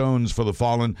laid stones for the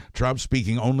fallen, Trump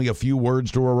speaking only a few words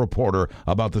to a reporter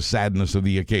about the sadness of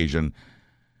the occasion,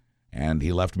 and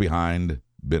he left behind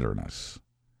bitterness.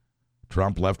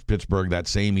 Trump left Pittsburgh that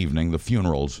same evening. The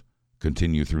funerals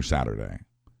continue through Saturday.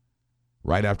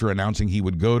 Right after announcing he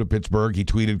would go to Pittsburgh, he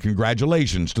tweeted,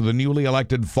 "Congratulations to the newly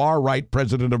elected far-right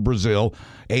president of Brazil,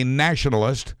 a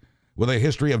nationalist with a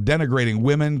history of denigrating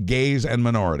women, gays, and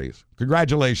minorities.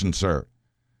 Congratulations, sir."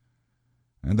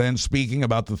 And then, speaking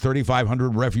about the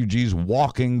 3,500 refugees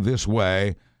walking this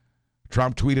way,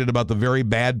 Trump tweeted about the very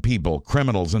bad people,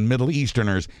 criminals, and Middle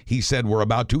Easterners he said were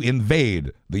about to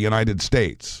invade the United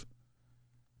States.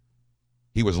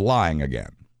 He was lying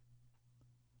again.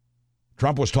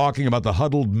 Trump was talking about the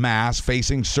huddled mass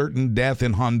facing certain death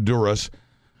in Honduras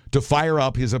to fire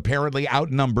up his apparently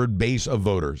outnumbered base of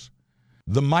voters.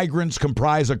 The migrants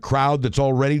comprise a crowd that's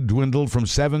already dwindled from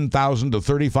 7,000 to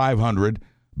 3,500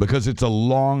 because it's a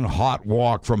long, hot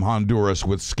walk from Honduras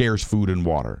with scarce food and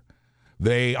water.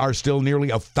 They are still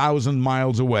nearly 1,000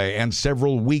 miles away and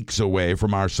several weeks away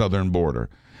from our southern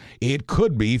border. It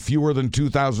could be fewer than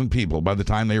 2,000 people by the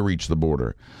time they reach the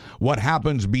border. What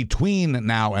happens between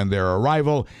now and their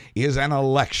arrival is an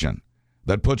election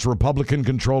that puts Republican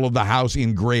control of the House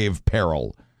in grave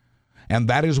peril. And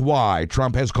that is why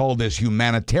Trump has called this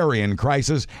humanitarian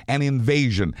crisis an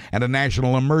invasion and a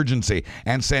national emergency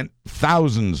and sent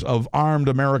thousands of armed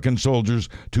American soldiers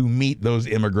to meet those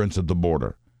immigrants at the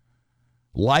border.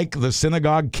 Like the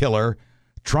synagogue killer,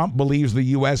 Trump believes the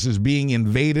U.S. is being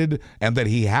invaded and that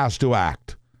he has to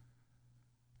act.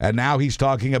 And now he's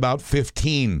talking about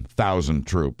 15,000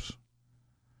 troops.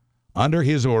 Under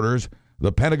his orders,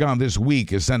 the Pentagon this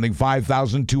week is sending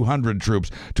 5,200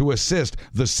 troops to assist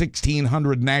the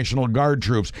 1,600 National Guard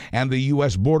troops and the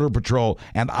U.S. Border Patrol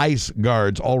and ICE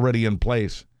guards already in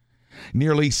place.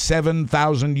 Nearly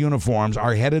 7,000 uniforms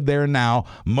are headed there now,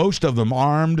 most of them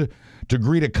armed, to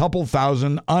greet a couple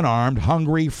thousand unarmed,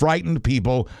 hungry, frightened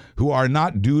people who are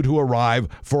not due to arrive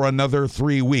for another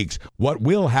 3 weeks. What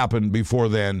will happen before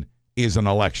then is an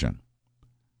election.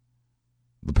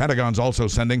 The Pentagon's also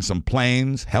sending some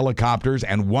planes, helicopters,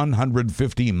 and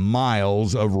 150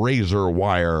 miles of razor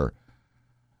wire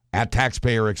at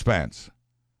taxpayer expense.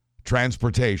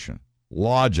 Transportation,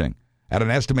 lodging, at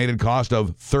an estimated cost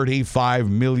of $35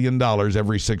 million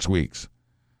every 6 weeks.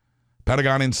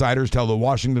 Pentagon insiders tell the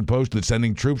Washington Post that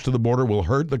sending troops to the border will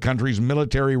hurt the country's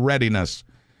military readiness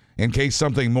in case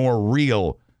something more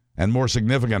real and more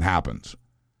significant happens.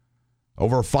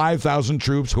 Over 5,000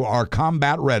 troops who are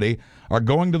combat ready are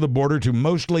going to the border to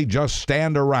mostly just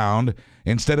stand around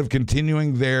instead of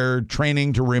continuing their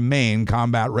training to remain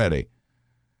combat ready.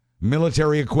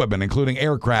 Military equipment, including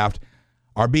aircraft,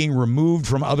 are being removed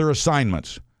from other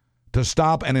assignments to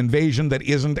stop an invasion that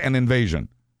isn't an invasion.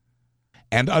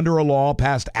 And under a law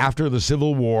passed after the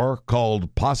Civil War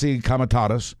called Posse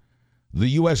Comitatus, the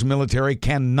U.S. military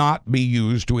cannot be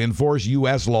used to enforce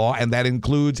U.S. law, and that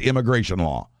includes immigration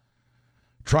law.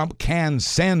 Trump can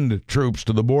send troops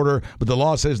to the border, but the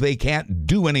law says they can't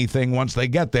do anything once they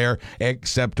get there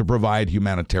except to provide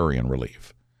humanitarian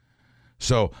relief.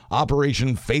 So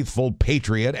Operation Faithful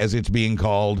Patriot, as it's being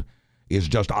called, is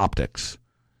just optics.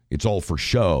 It's all for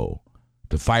show,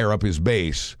 to fire up his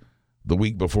base the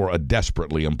week before a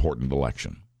desperately important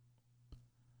election.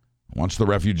 Once the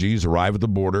refugees arrive at the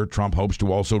border, Trump hopes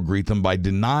to also greet them by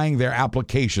denying their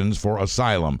applications for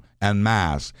asylum en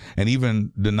masse, and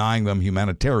even denying them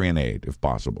humanitarian aid, if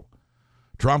possible.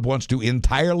 Trump wants to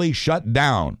entirely shut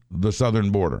down the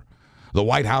southern border. The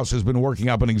White House has been working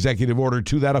up an executive order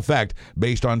to that effect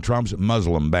based on Trump's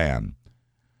Muslim ban.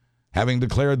 Having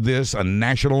declared this a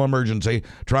national emergency,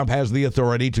 Trump has the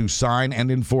authority to sign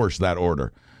and enforce that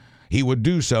order. He would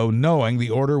do so knowing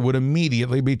the order would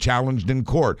immediately be challenged in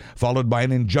court, followed by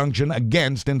an injunction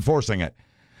against enforcing it.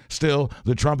 Still,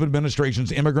 the Trump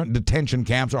administration's immigrant detention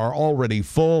camps are already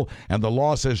full, and the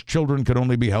law says children can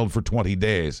only be held for 20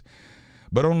 days.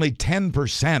 But only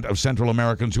 10% of Central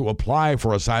Americans who apply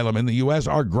for asylum in the U.S.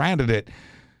 are granted it,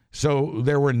 so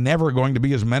there were never going to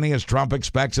be as many as Trump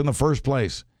expects in the first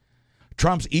place.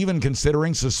 Trump's even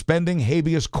considering suspending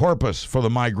habeas corpus for the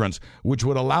migrants, which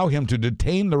would allow him to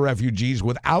detain the refugees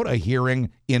without a hearing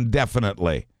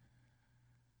indefinitely.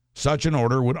 Such an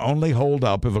order would only hold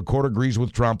up if a court agrees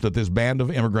with Trump that this band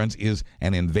of immigrants is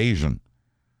an invasion.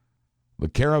 The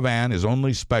caravan is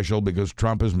only special because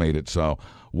Trump has made it so.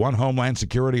 One Homeland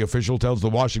Security official tells the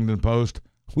Washington Post,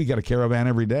 "We get a caravan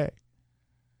every day."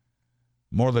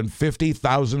 More than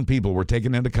 50,000 people were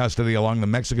taken into custody along the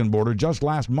Mexican border just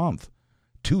last month.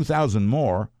 2,000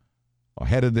 more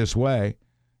headed this way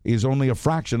is only a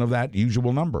fraction of that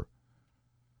usual number.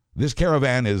 This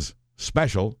caravan is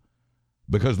special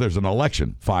because there's an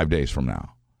election 5 days from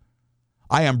now.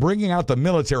 "I am bringing out the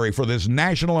military for this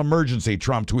national emergency,"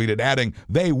 Trump tweeted, adding,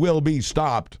 "They will be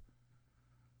stopped."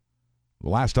 The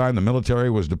last time the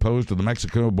military was deposed to the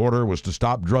Mexico border was to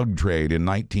stop drug trade in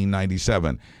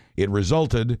 1997. It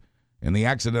resulted in the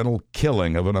accidental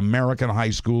killing of an American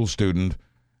high school student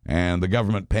and the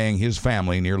government paying his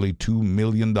family nearly $2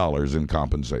 million in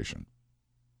compensation.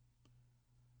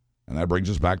 And that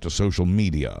brings us back to social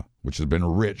media, which has been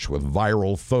rich with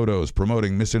viral photos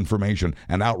promoting misinformation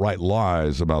and outright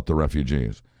lies about the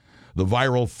refugees. The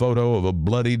viral photo of a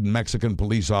bloodied Mexican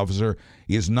police officer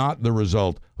is not the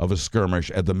result of a skirmish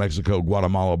at the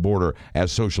Mexico-Guatemala border,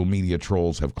 as social media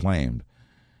trolls have claimed.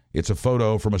 It's a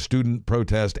photo from a student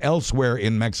protest elsewhere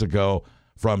in Mexico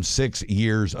from 6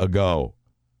 years ago.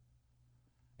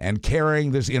 And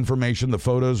carrying this information, the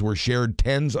photos were shared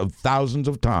tens of thousands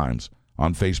of times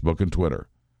on Facebook and Twitter.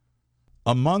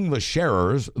 Among the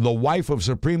sharers, the wife of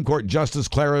Supreme Court Justice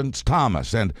Clarence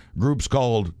Thomas and groups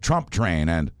called Trump Train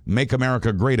and Make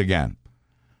America Great Again.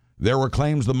 There were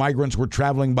claims the migrants were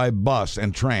traveling by bus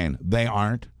and train. They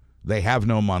aren't. They have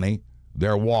no money.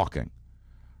 They're walking.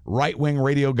 Right-wing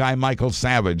radio guy Michael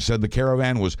Savage said the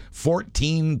caravan was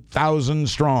 14,000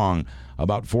 strong,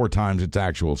 about 4 times its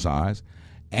actual size,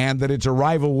 and that its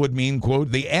arrival would mean,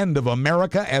 quote, the end of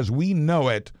America as we know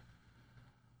it.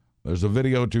 There's a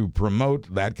video to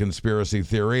promote that conspiracy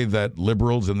theory that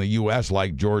liberals in the U.S.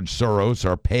 like George Soros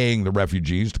are paying the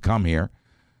refugees to come here.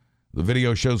 The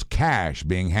video shows cash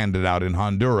being handed out in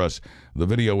Honduras. The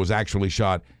video was actually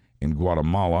shot in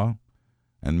Guatemala,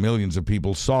 and millions of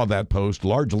people saw that post,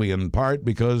 largely in part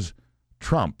because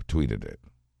Trump tweeted it.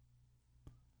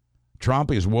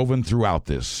 Trump is woven throughout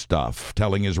this stuff,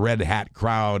 telling his red hat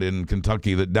crowd in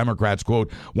Kentucky that Democrats,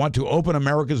 quote, want to open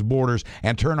America's borders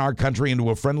and turn our country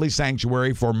into a friendly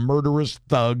sanctuary for murderous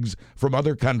thugs from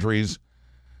other countries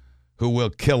who will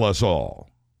kill us all.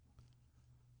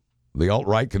 The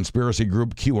alt-right conspiracy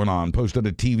group QAnon posted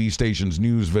a TV station's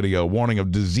news video warning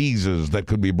of diseases that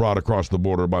could be brought across the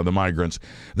border by the migrants.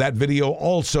 That video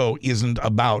also isn't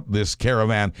about this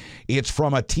caravan. It's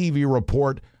from a TV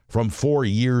report from 4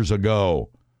 years ago.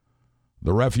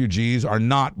 The refugees are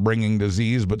not bringing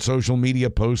disease, but social media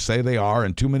posts say they are,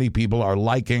 and too many people are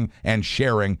liking and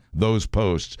sharing those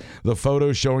posts. The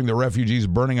photos showing the refugees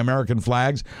burning American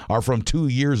flags are from 2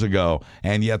 years ago,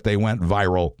 and yet they went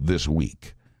viral this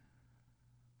week.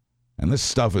 And this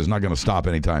stuff is not going to stop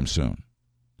anytime soon.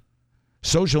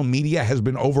 Social media has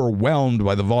been overwhelmed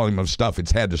by the volume of stuff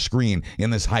it's had to screen in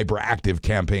this hyperactive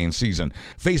campaign season.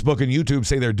 Facebook and YouTube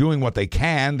say they're doing what they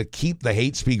can to keep the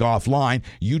hate speak offline.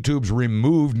 YouTube's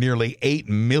removed nearly 8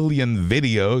 million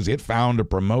videos it found to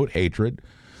promote hatred.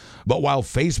 But while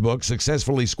Facebook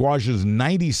successfully squashes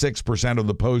 96% of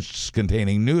the posts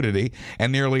containing nudity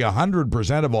and nearly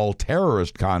 100% of all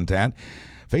terrorist content,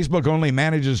 Facebook only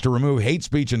manages to remove hate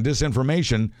speech and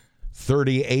disinformation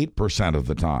 38% of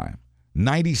the time.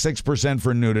 96%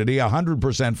 for nudity,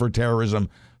 100% for terrorism,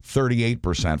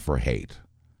 38% for hate.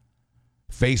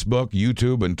 Facebook,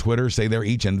 YouTube, and Twitter say they're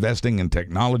each investing in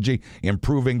technology,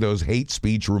 improving those hate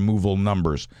speech removal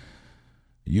numbers.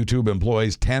 YouTube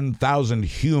employs 10,000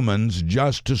 humans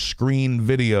just to screen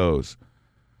videos.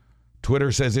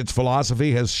 Twitter says its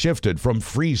philosophy has shifted from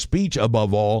free speech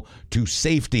above all to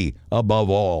safety above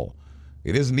all.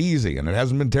 It isn't easy, and it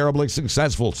hasn't been terribly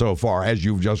successful so far, as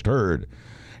you've just heard.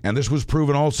 And this was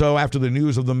proven also after the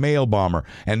news of the mail bomber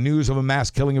and news of a mass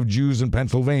killing of Jews in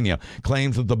Pennsylvania,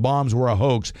 claims that the bombs were a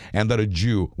hoax and that a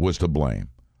Jew was to blame.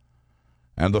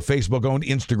 And the Facebook-owned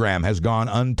Instagram has gone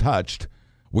untouched,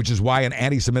 which is why an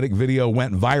anti-Semitic video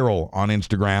went viral on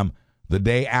Instagram the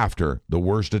day after the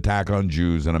worst attack on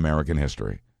Jews in American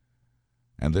history.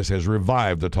 And this has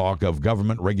revived the talk of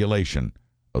government regulation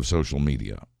of social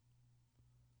media.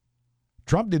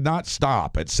 Trump did not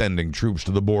stop at sending troops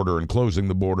to the border and closing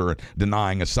the border and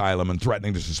denying asylum and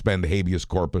threatening to suspend habeas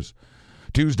corpus.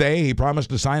 Tuesday, he promised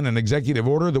to sign an executive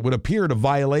order that would appear to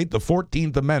violate the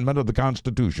 14th Amendment of the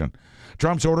Constitution.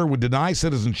 Trump's order would deny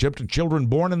citizenship to children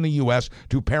born in the U.S.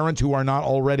 to parents who are not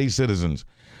already citizens.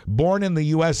 Born in the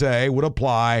USA would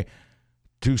apply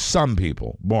to some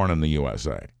people born in the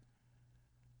USA.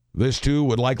 This, too,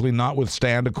 would likely not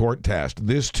withstand a court test.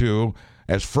 This, too,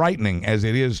 as frightening as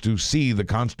it is to see the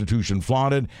Constitution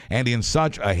flaunted and in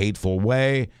such a hateful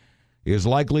way, is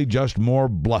likely just more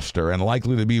bluster and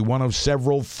likely to be one of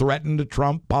several threatened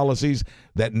Trump policies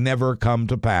that never come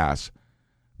to pass.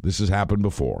 This has happened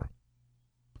before.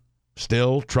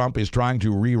 Still, Trump is trying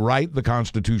to rewrite the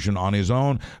Constitution on his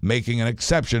own, making an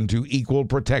exception to equal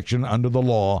protection under the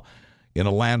law in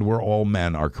a land where all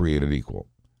men are created equal.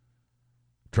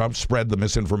 Trump spread the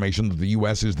misinformation that the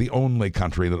U.S. is the only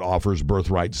country that offers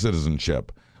birthright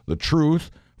citizenship. The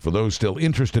truth, for those still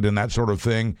interested in that sort of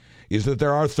thing, is that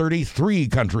there are 33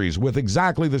 countries with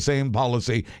exactly the same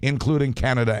policy, including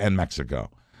Canada and Mexico.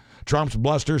 Trump's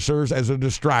bluster serves as a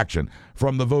distraction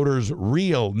from the voters'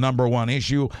 real number one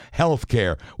issue, health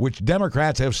care, which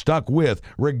Democrats have stuck with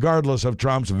regardless of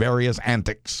Trump's various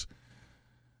antics.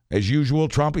 As usual,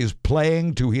 Trump is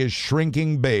playing to his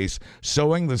shrinking base,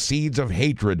 sowing the seeds of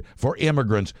hatred for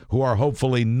immigrants who are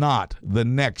hopefully not the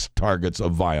next targets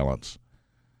of violence.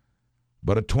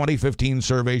 But a 2015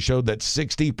 survey showed that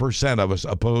 60% of us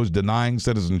oppose denying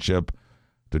citizenship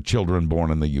to children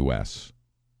born in the U.S.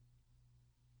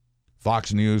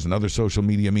 Fox News and other social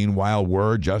media, meanwhile,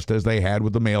 were, just as they had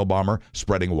with the mail bomber,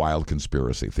 spreading wild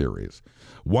conspiracy theories.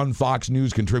 One Fox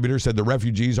News contributor said the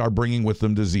refugees are bringing with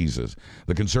them diseases.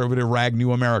 The conservative rag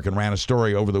New American ran a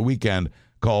story over the weekend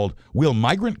called, "Will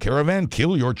Migrant Caravan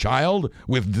Kill Your Child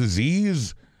with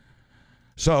Disease?"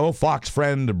 So Fox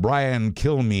friend Brian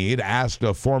Kilmeade asked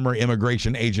a former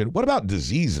immigration agent, "What about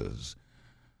diseases?"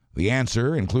 The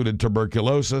answer included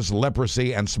tuberculosis,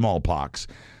 leprosy, and smallpox.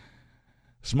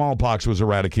 Smallpox was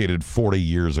eradicated 40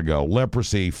 years ago.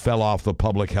 Leprosy fell off the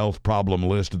public health problem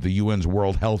list at the UN's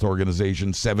World Health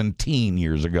Organization 17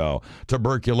 years ago.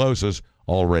 Tuberculosis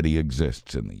already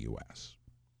exists in the U.S.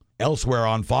 Elsewhere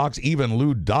on Fox, even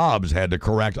Lou Dobbs had to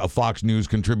correct a Fox News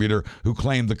contributor who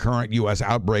claimed the current U.S.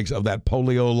 outbreaks of that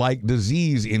polio-like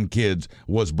disease in kids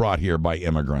was brought here by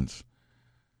immigrants.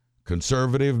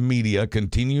 Conservative media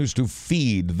continues to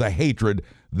feed the hatred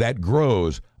that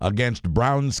grows against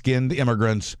brown-skinned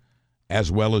immigrants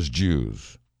as well as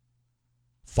Jews.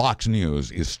 Fox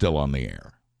News is still on the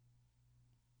air.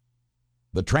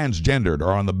 The transgendered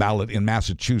are on the ballot in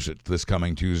Massachusetts this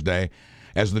coming Tuesday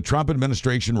as the Trump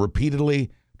administration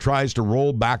repeatedly tries to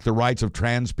roll back the rights of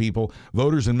trans people.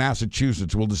 Voters in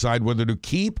Massachusetts will decide whether to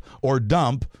keep or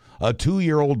dump a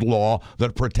 2-year-old law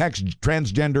that protects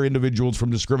transgender individuals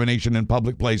from discrimination in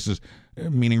public places,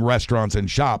 meaning restaurants and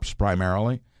shops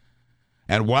primarily.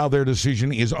 And while their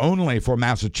decision is only for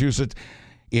Massachusetts,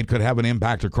 it could have an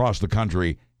impact across the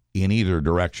country in either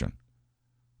direction.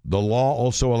 The law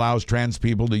also allows trans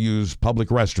people to use public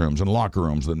restrooms and locker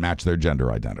rooms that match their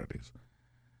gender identities.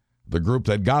 The group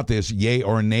that got this yay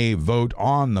or nay vote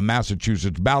on the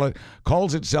Massachusetts ballot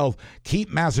calls itself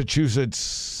Keep Massachusetts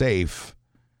Safe,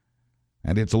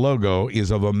 and its logo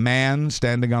is of a man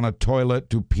standing on a toilet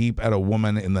to peep at a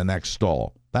woman in the next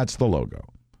stall. That's the logo.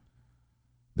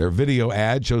 Their video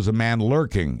ad shows a man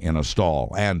lurking in a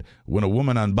stall, and when a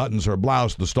woman unbuttons her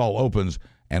blouse, the stall opens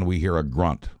and we hear a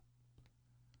grunt.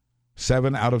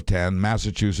 7 out of 10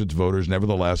 Massachusetts voters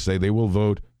nevertheless say they will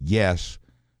vote yes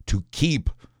to keep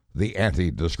the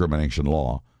anti-discrimination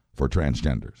law for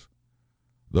transgenders.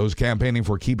 Those campaigning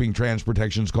for keeping trans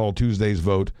protections call Tuesday's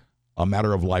vote a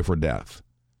matter of life or death.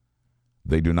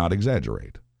 They do not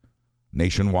exaggerate.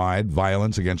 Nationwide,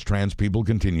 violence against trans people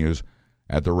continues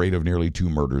at the rate of nearly 2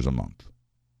 murders a month.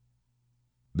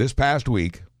 This past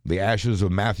week, the ashes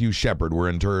of Matthew Shepard were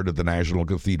interred at the National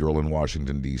Cathedral in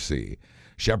Washington, D.C.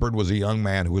 Shepard was a young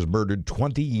man who was murdered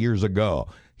 20 years ago,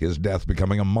 his death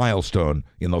becoming a milestone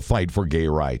in the fight for gay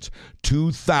rights.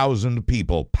 2,000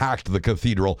 people packed the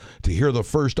cathedral to hear the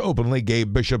first openly gay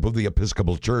bishop of the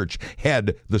Episcopal Church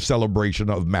head the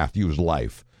celebration of Matthew's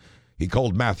life. He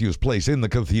called Matthew's place in the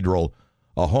cathedral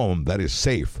a home that is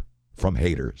safe from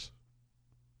haters.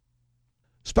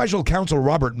 Special Counsel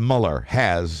Robert Mueller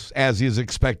has, as is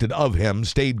expected of him,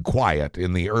 stayed quiet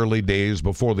in the early days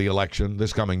before the election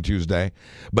this coming Tuesday.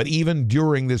 But even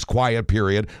during this quiet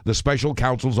period, the Special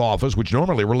Counsel's office, which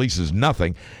normally releases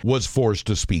nothing, was forced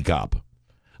to speak up.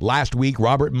 Last week,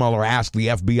 Robert Mueller asked the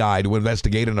FBI to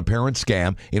investigate an apparent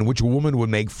scam in which a woman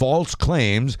would make false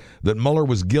claims that Mueller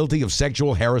was guilty of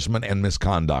sexual harassment and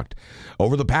misconduct.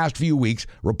 Over the past few weeks,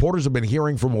 reporters have been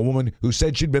hearing from a woman who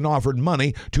said she'd been offered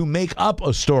money to make up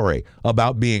a story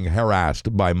about being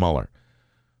harassed by Mueller.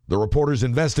 The reporters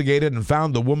investigated and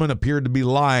found the woman appeared to be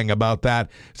lying about that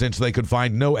since they could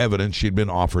find no evidence she'd been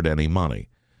offered any money.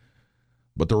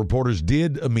 But the reporters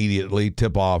did immediately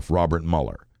tip off Robert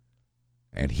Mueller,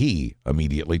 and he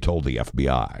immediately told the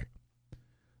FBI.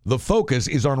 The focus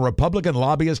is on Republican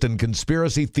lobbyist and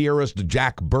conspiracy theorist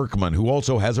Jack Berkman, who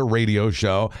also has a radio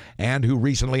show and who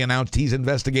recently announced he's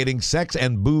investigating sex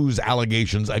and booze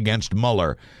allegations against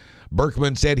Mueller.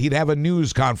 Berkman said he'd have a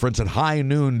news conference at high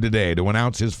noon today to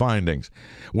announce his findings.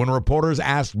 When reporters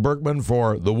asked Berkman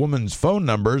for the woman's phone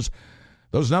numbers,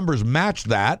 those numbers matched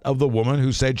that of the woman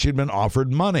who said she'd been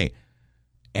offered money,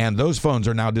 and those phones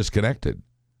are now disconnected.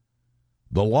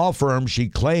 The law firm she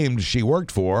claimed she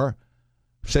worked for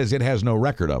says it has no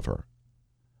record of her.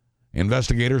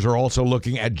 Investigators are also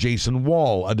looking at Jason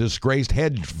Wall, a disgraced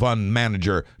hedge fund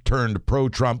manager turned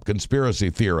pro-Trump conspiracy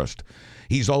theorist.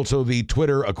 He's also the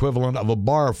Twitter equivalent of a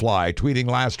barfly, tweeting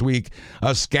last week,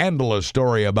 "A scandalous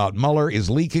story about Mueller is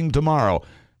leaking tomorrow,"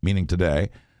 meaning today,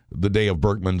 the day of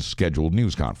Berkman's scheduled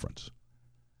news conference.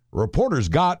 Reporters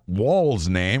got Wall's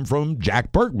name from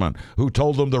Jack Berkman, who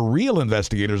told them the real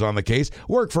investigators on the case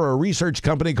work for a research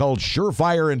company called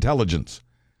Surefire Intelligence.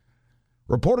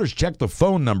 Reporters checked the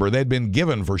phone number they'd been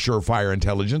given for Surefire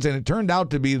Intelligence, and it turned out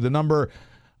to be the number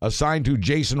assigned to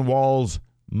Jason Wall's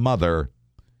mother.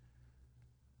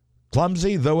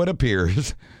 Clumsy though it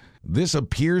appears, this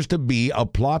appears to be a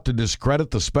plot to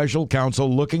discredit the special counsel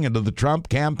looking into the Trump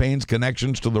campaign's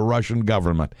connections to the Russian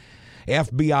government.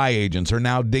 FBI agents are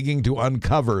now digging to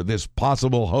uncover this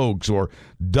possible hoax or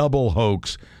double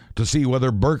hoax to see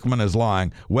whether Berkman is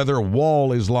lying, whether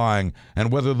Wall is lying,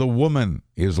 and whether the woman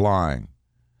is lying.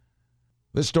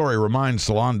 This story reminds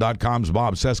Salon.com's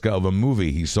Bob Cesca of a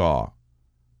movie he saw.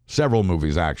 Several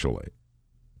movies, actually.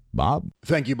 Bob?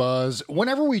 Thank you, Buzz.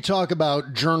 Whenever we talk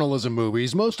about journalism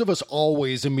movies, most of us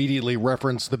always immediately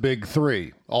reference the big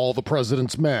three. All the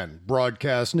President's Men,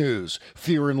 Broadcast News,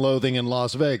 Fear and Loathing in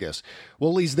Las Vegas.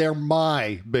 Well, at least they're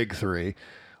my big three.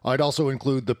 I'd also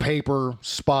include The Paper,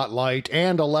 Spotlight,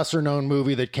 and a lesser-known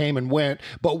movie that came and went,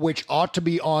 but which ought to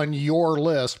be on your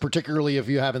list, particularly if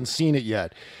you haven't seen it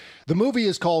yet. The movie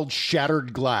is called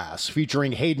Shattered Glass,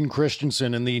 featuring Hayden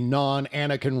Christensen in the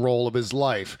non-Anakin role of his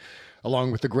life,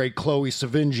 along with the great Chloe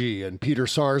Sevigny and Peter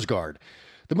Sarsgaard.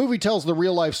 The movie tells the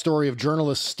real-life story of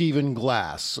journalist Stephen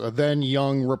Glass, a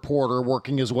then-young reporter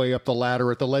working his way up the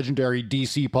ladder at the legendary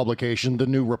DC publication The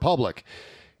New Republic.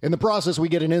 In the process, we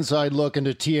get an inside look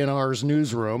into TNR's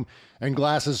newsroom and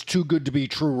Glass's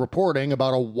too-good-to-be-true reporting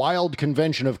about a wild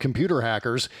convention of computer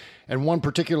hackers and one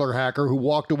particular hacker who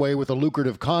walked away with a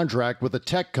lucrative contract with a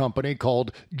tech company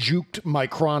called Juked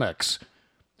Micronics.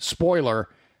 Spoiler,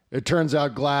 it turns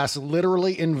out Glass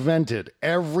literally invented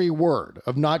every word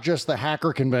of not just the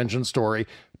hacker convention story,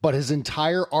 but his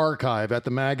entire archive at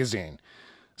the magazine.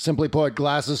 Simply put,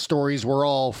 Glass's stories were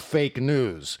all fake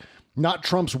news. Not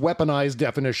Trump's weaponized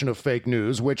definition of fake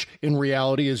news, which in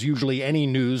reality is usually any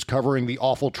news covering the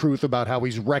awful truth about how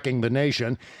he's wrecking the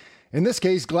nation. In this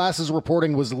case, Glass's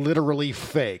reporting was literally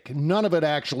fake. None of it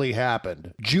actually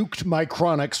happened. Juked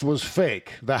Micronics was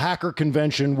fake. The hacker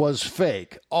convention was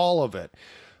fake. All of it.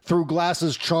 Through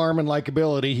Glass's charm and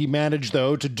likability, he managed,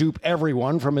 though, to dupe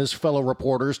everyone from his fellow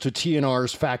reporters to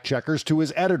TNR's fact-checkers to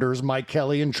his editors, Mike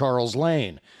Kelly and Charles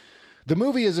Lane. The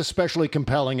movie is especially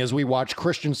compelling as we watch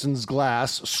Christensen's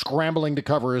Glass scrambling to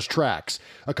cover his tracks,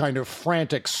 a kind of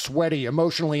frantic, sweaty,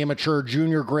 emotionally immature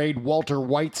junior-grade Walter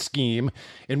White scheme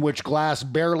in which Glass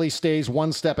barely stays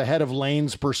one step ahead of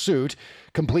Lane's pursuit,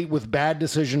 complete with bad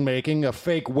decision-making, a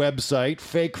fake website,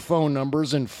 fake phone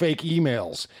numbers, and fake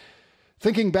emails.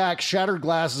 Thinking back, Shattered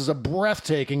Glass is a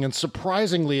breathtaking and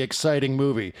surprisingly exciting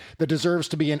movie that deserves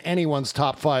to be in anyone's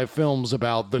top 5 films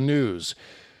about the news.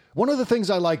 One of the things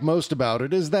I like most about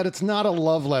it is that it's not a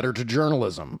love letter to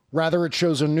journalism. Rather, it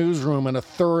shows a newsroom in a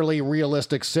thoroughly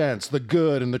realistic sense, the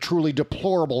good and the truly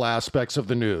deplorable aspects of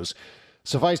the news.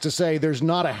 Suffice to say, there's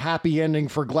not a happy ending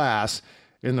for Glass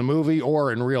in the movie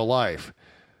or in real life.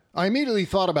 I immediately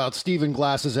thought about Stephen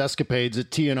Glass's escapades at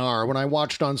TNR when I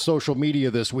watched on social media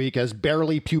this week as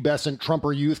barely pubescent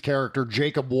Trumper youth character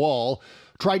Jacob Wall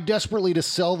tried desperately to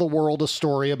sell the world a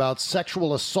story about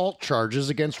sexual assault charges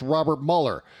against Robert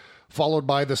Mueller, followed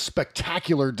by the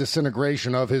spectacular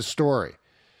disintegration of his story.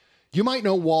 You might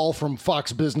know Wall from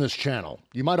Fox Business Channel.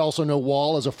 You might also know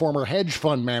Wall as a former hedge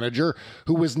fund manager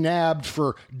who was nabbed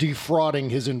for defrauding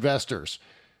his investors.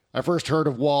 I first heard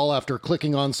of Wall after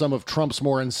clicking on some of Trump's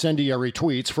more incendiary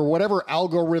tweets. For whatever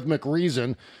algorithmic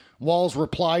reason, Wall's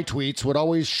reply tweets would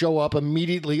always show up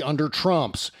immediately under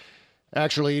Trump's.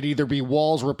 Actually, it'd either be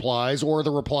Wall's replies or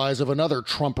the replies of another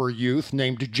Trumper youth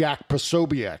named Jack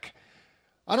Posobiec.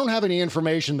 I don't have any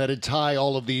information that'd tie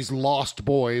all of these lost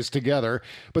boys together,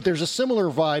 but there's a similar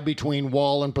vibe between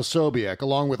Wall and Posobiec,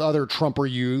 along with other Trumper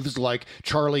youths like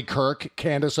Charlie Kirk,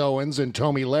 Candace Owens, and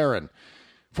Tomi Lahren.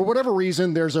 For whatever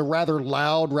reason, there's a rather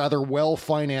loud, rather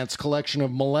well-financed collection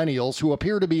of millennials who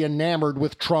appear to be enamored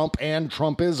with Trump and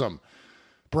Trumpism.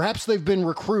 Perhaps they've been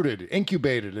recruited,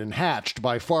 incubated, and hatched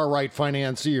by far-right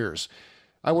financiers.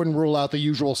 I wouldn't rule out the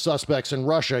usual suspects in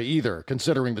Russia either,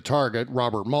 considering the target,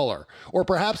 Robert Mueller. Or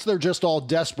perhaps they're just all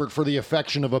desperate for the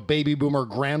affection of a baby boomer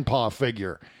grandpa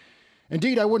figure.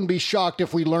 Indeed, I wouldn't be shocked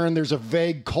if we learn there's a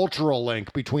vague cultural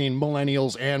link between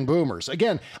millennials and boomers.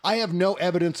 Again, I have no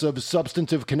evidence of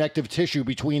substantive connective tissue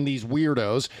between these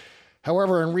weirdos.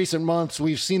 However, in recent months,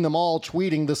 we've seen them all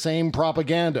tweeting the same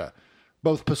propaganda.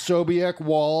 Both Posobiec,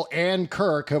 Wall, and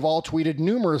Kirk have all tweeted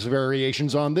numerous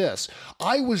variations on this.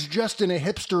 I was just in a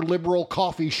hipster liberal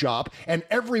coffee shop, and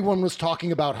everyone was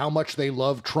talking about how much they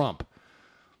love Trump.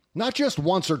 Not just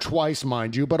once or twice,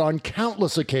 mind you, but on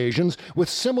countless occasions with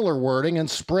similar wording and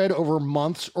spread over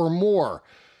months or more.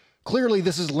 Clearly,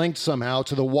 this is linked somehow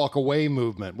to the Walk Away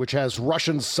movement, which has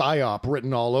Russian PSYOP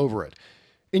written all over it.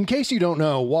 In case you don't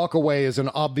know, Walk Away is an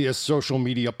obvious social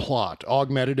media plot,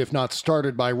 augmented if not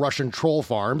started by Russian troll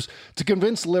farms, to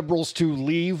convince liberals to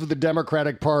leave the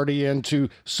Democratic Party and to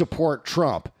support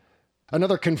Trump.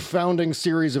 Another confounding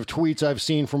series of tweets I've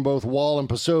seen from both Wall and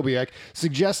Posobiec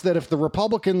suggests that if the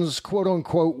Republicans,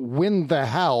 quote-unquote, win the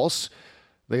House,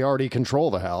 they already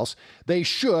control the House, they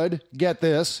should, get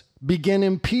this, begin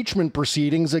impeachment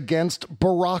proceedings against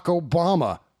Barack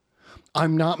Obama.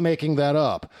 I'm not making that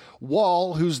up.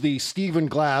 Wall, who's the Stephen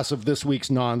Glass of this week's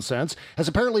nonsense, has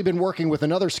apparently been working with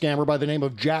another scammer by the name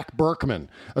of Jack Berkman,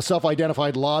 a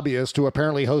self-identified lobbyist who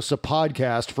apparently hosts a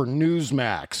podcast for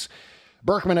Newsmax.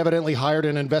 Berkman evidently hired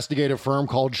an investigative firm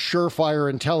called Surefire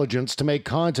Intelligence to make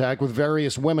contact with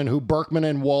various women who Berkman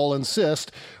and Wall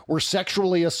insist were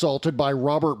sexually assaulted by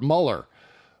Robert Mueller.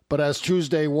 But as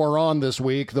Tuesday wore on this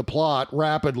week, the plot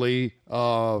rapidly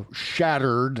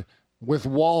shattered, with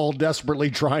Wall desperately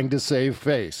trying to save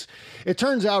face. It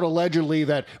turns out, allegedly,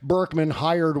 that Berkman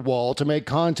hired Wall to make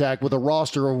contact with a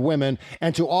roster of women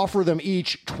and to offer them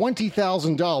each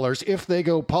 $20,000 if they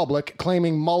go public,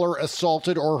 claiming Mueller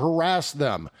assaulted or harassed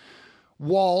them.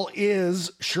 Wall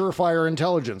is Surefire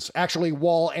Intelligence. Actually,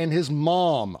 Wall and his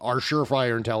mom are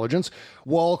Surefire Intelligence.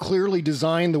 Wall clearly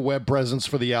designed the web presence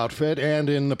for the outfit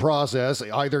and, in the process,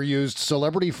 either used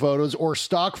celebrity photos or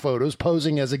stock photos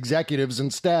posing as executives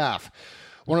and staff.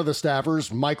 One of the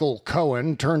staffers, Michael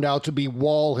Cohen, turned out to be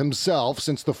Wall himself,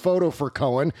 since the photo for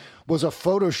Cohen was a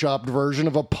photoshopped version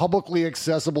of a publicly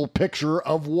accessible picture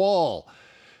of Wall.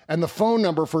 And the phone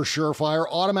number for Surefire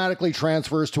automatically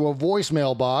transfers to a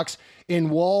voicemail box in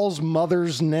Wall's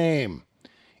mother's name.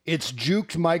 It's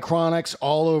juked Micronics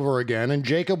all over again, and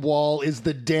Jacob Wall is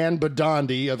the Dan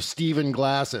Badandi of Stephen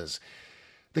Glasses.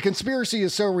 The conspiracy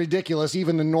is so ridiculous,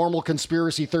 even the normal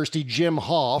conspiracy-thirsty Jim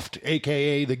Hoft,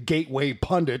 a.k.a. the Gateway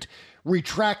Pundit,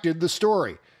 retracted the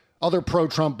story. Other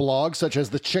pro-Trump blogs, such as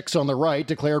the Chicks on the Right,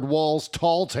 declared Wall's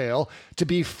tall tale to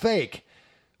be fake.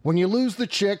 When you lose the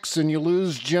Chicks and you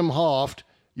lose Jim Hoft,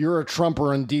 you're a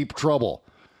Trumper in deep trouble.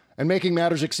 And making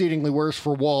matters exceedingly worse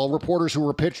for Wall, reporters who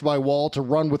were pitched by Wall to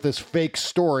run with this fake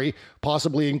story,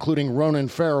 possibly including Ronan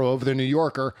Farrow of The New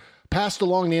Yorker, passed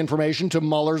along the information to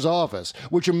Mueller's office,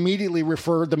 which immediately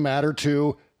referred the matter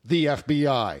to the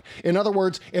FBI. In other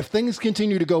words, if things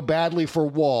continue to go badly for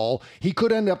Wall, he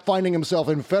could end up finding himself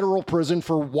in federal prison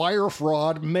for wire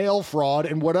fraud, mail fraud,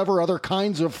 and whatever other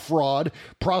kinds of fraud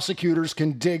prosecutors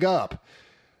can dig up.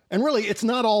 And really, it's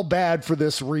not all bad for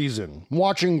this reason.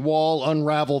 Watching Wall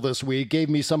unravel this week gave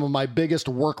me some of my biggest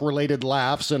work-related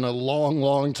laughs in a long,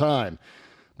 long time.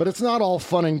 But it's not all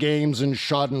fun and games and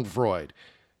schadenfreude.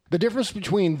 The difference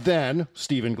between then,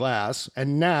 Stephen Glass,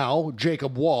 and now,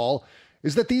 Jacob Wall,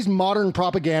 is that these modern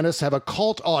propagandists have a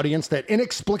cult audience that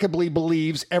inexplicably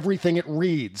believes everything it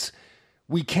reads.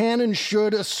 We can and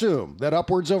should assume that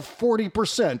upwards of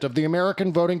 40% of the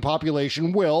American voting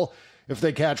population will, if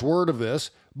they catch word of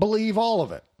this, believe all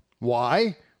of it.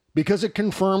 Why? Because it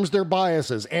confirms their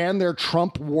biases and their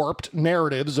Trump-warped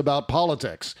narratives about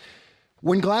politics.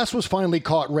 When Glass was finally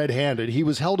caught red-handed, he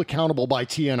was held accountable by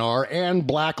TNR and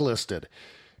blacklisted.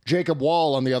 Jacob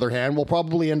Wall, on the other hand, will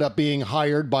probably end up being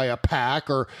hired by a PAC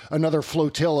or another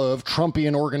flotilla of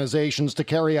Trumpian organizations to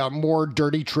carry out more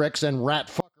dirty tricks and rat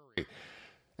fuckery.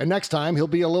 And next time, he'll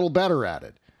be a little better at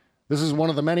it. This is one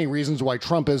of the many reasons why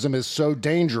Trumpism is so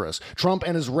dangerous. Trump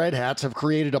and his red hats have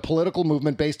created a political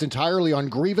movement based entirely on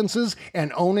grievances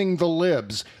and owning the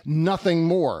libs. Nothing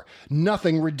more.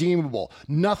 Nothing redeemable.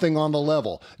 Nothing on the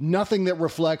level. Nothing that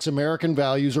reflects American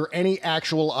values or any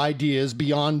actual ideas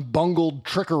beyond bungled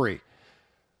trickery.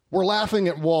 We're laughing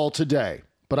at Wall today,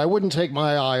 but I wouldn't take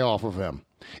my eye off of him.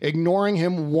 Ignoring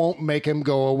him won't make him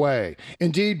go away.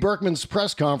 Indeed, Berkman's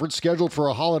press conference, scheduled for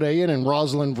a Holiday Inn in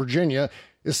Roslyn, Virginia,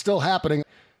 is still happening.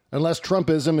 Unless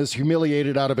Trumpism is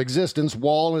humiliated out of existence,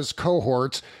 Wall and his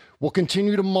cohorts will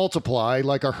continue to multiply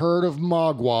like a herd of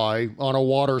mogwai on a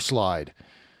water slide.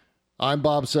 I'm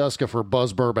Bob Cesca for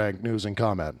Buzz Burbank News and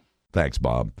Comment. Thanks,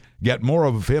 Bob. Get more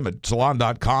of him at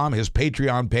Salon.com, his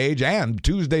Patreon page, and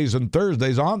Tuesdays and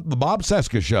Thursdays on The Bob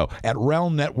Cesca Show at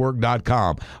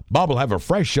RealmNetwork.com. Bob will have a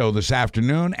fresh show this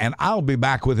afternoon, and I'll be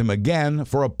back with him again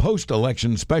for a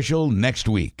post-election special next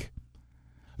week.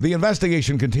 The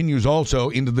investigation continues also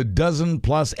into the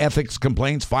dozen-plus ethics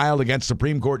complaints filed against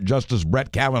Supreme Court Justice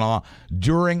Brett Kavanaugh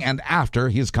during and after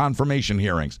his confirmation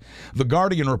hearings. The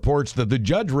Guardian reports that the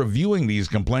judge reviewing these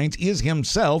complaints is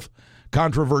himself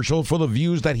controversial for the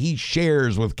views that he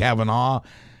shares with Kavanaugh,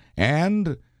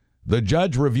 and the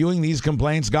judge reviewing these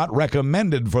complaints got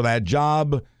recommended for that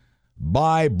job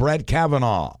by Brett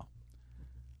Kavanaugh.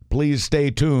 Please stay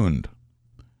tuned.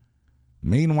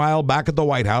 Meanwhile, back at the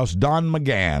White House, Don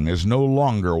McGahn is no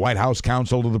longer White House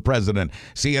counsel to the president.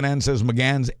 CNN says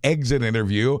McGahn's exit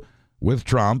interview with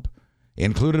Trump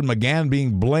included McGahn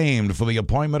being blamed for the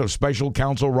appointment of special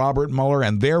counsel Robert Mueller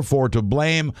and therefore to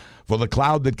blame for the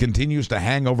cloud that continues to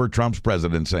hang over Trump's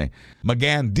presidency.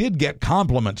 McGahn did get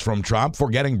compliments from Trump for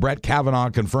getting Brett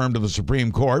Kavanaugh confirmed to the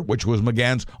Supreme Court, which was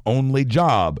McGahn's only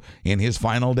job in his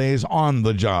final days on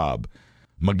the job.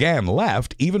 McGahn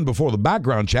left even before the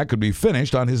background check could be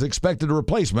finished on his expected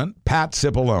replacement, Pat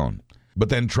Cipollone. But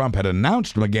then Trump had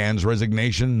announced McGahn's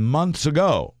resignation months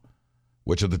ago,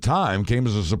 which at the time came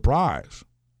as a surprise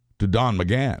to Don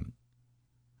McGahn.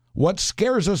 What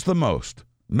scares us the most?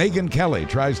 Megyn Kelly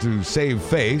tries to save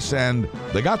face, and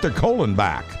they got their colon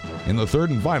back in the third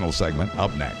and final segment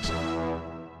up next.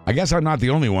 I guess I'm not the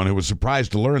only one who was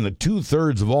surprised to learn that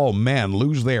 2/3 of all men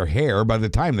lose their hair by the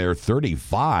time they're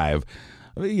 35.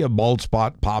 A bald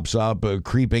spot pops up, a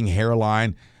creeping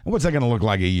hairline. What's that going to look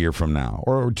like a year from now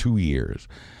or 2 years?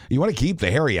 You want to keep the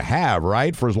hair you have,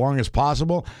 right, for as long as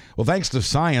possible? Well, thanks to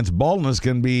science, baldness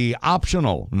can be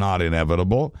optional, not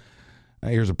inevitable.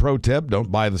 Here's a pro tip.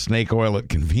 Don't buy the snake oil at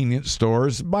convenience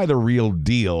stores. Buy the real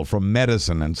deal from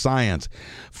medicine and science.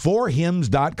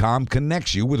 4hims.com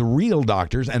connects you with real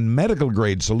doctors and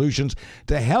medical-grade solutions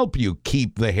to help you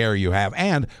keep the hair you have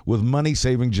and with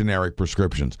money-saving generic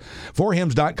prescriptions.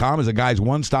 4hims.com is a guy's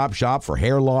one-stop shop for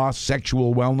hair loss,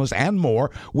 sexual wellness, and more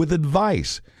with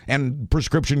advice and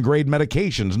prescription-grade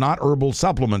medications, not herbal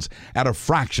supplements, at a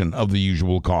fraction of the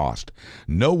usual cost.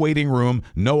 No waiting room,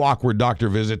 no awkward doctor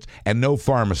visits, and no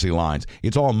pharmacy lines.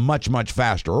 It's all much, much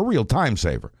faster, a real time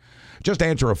saver. Just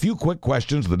answer a few quick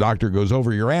questions. The doctor goes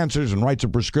over your answers and writes a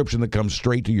prescription that comes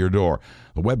straight to your door.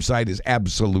 The website is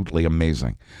absolutely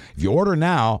amazing. If you order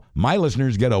now, my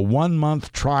listeners get a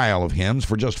 1-month trial of Hims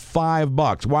for just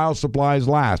 $5 while supplies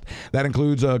last. That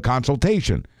includes a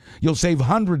consultation. You'll save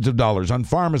hundreds of dollars on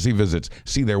pharmacy visits.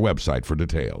 See their website for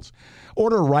details.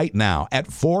 Order right now at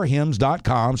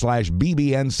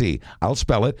 4hims.com/BBNC. I'll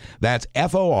spell it. That's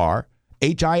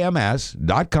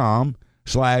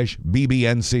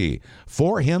FORHIMS.com/BBNC.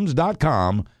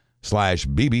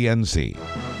 4hims.com/BBNC.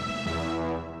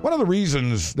 One of the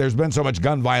reasons there's been so much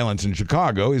gun violence in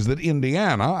Chicago is that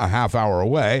Indiana, a half hour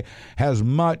away, has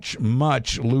much,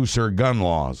 much looser gun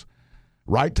laws.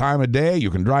 Right time of day,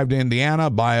 you can drive to Indiana,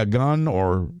 buy a gun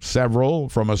or several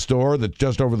from a store that's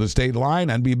just over the state line,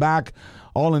 and be back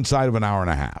all inside of an hour and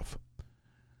a half.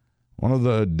 One of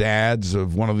the dads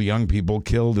of one of the young people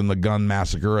killed in the gun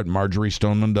massacre at Marjory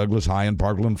Stoneman Douglas High in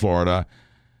Parkland, Florida,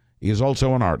 is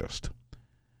also an artist.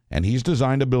 And he's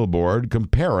designed a billboard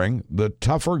comparing the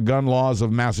tougher gun laws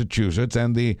of Massachusetts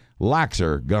and the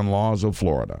laxer gun laws of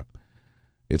Florida.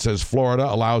 It says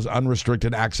Florida allows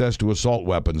unrestricted access to assault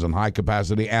weapons and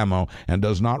high-capacity ammo and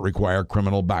does not require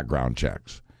criminal background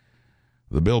checks.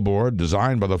 The billboard,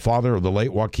 designed by the father of the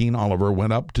late Joaquin Oliver,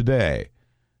 went up today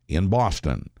in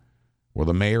Boston, where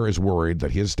the mayor is worried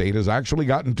that his state has actually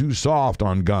gotten too soft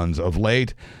on guns of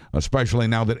late, especially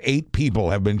now that 8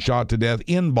 people have been shot to death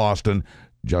in Boston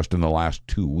just in the last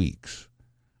 2 weeks.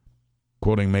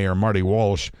 Quoting Mayor Marty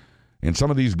Walsh, "In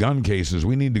some of these gun cases,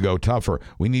 we need to go tougher.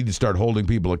 We need to start holding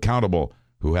people accountable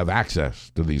who have access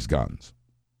to these guns."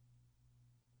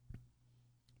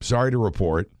 Sorry to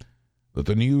report that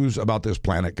the news about this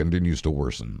planet continues to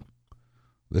worsen.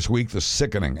 This week, the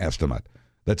sickening estimate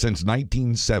that since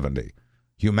 1970,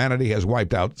 humanity has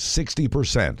wiped out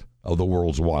 60% of the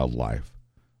world's wildlife.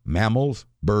 Mammals,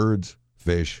 birds,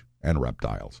 fish, and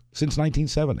reptiles. Since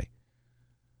 1970.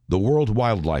 The World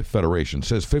Wildlife Federation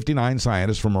says 59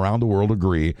 scientists from around the world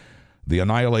agree the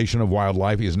annihilation of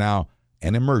wildlife is now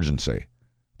an emergency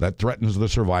that threatens the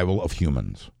survival of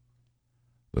humans.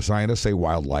 The scientists say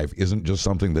wildlife isn't just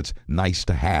something that's nice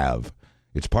to have.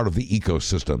 It's part of the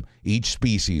ecosystem, each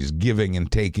species giving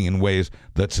and taking in ways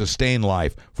that sustain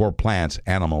life for plants,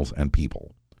 animals, and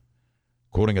people.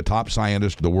 Quoting a top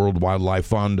scientist of the World Wildlife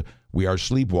Fund, "We are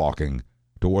sleepwalking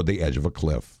toward the edge of a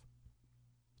cliff."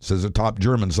 Says a top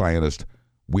German scientist,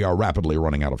 "We are rapidly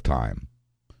running out of time."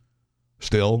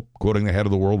 Still, quoting the head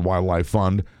of the World Wildlife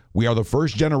Fund, "We are the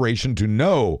first generation to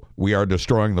know we are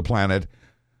destroying the planet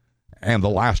and the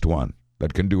last one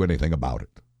that can do anything about it."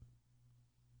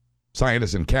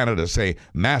 Scientists in Canada say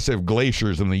massive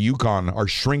glaciers in the Yukon are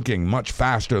shrinking much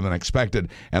faster than expected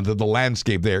and that the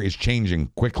landscape there is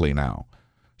changing quickly now.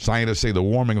 Scientists say the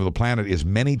warming of the planet is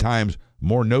many times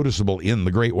more noticeable in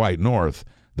the Great White North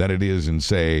than it is in,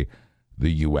 say,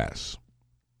 the U.S.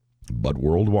 But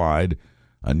worldwide,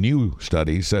 a new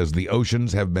study says the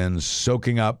oceans have been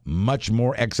soaking up much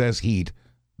more excess heat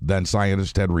than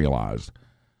scientists had realized.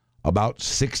 About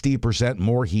 60%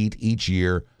 more heat each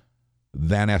year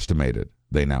than estimated,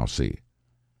 they now see.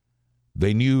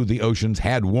 They knew the oceans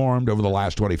had warmed over the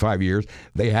last 25 years.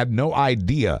 They had no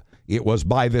idea it was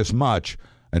by this much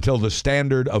until the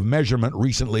standard of measurement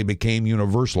recently became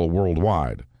universal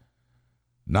worldwide.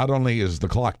 Not only is the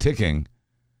clock ticking,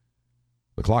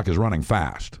 the clock is running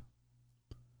fast.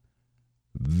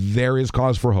 There is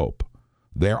cause for hope.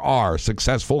 There are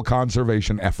successful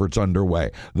conservation efforts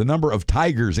underway. The number of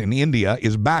tigers in India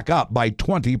is back up by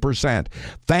 20%.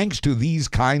 Thanks to these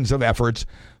kinds of efforts,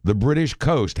 the British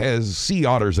coast has sea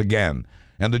otters again,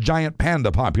 and the giant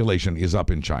panda population is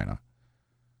up in China.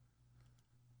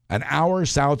 An hour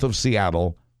south of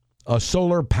Seattle, A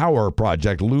solar power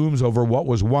project looms over what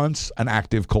was once an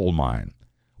active coal mine.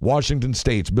 Washington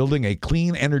State's building a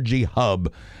clean energy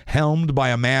hub helmed by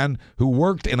a man who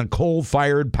worked in a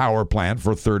coal-fired power plant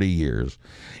for 30 years.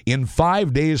 In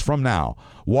 5 days from now,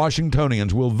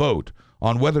 Washingtonians will vote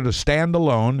on whether to stand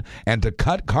alone and to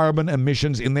cut carbon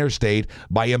emissions in their state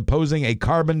by imposing a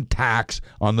carbon tax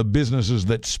on the businesses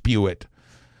that spew it.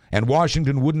 And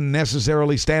Washington wouldn't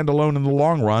necessarily stand alone in the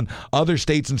long run. Other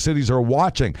states and cities are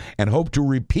watching and hope to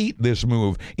repeat this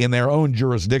move in their own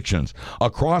jurisdictions.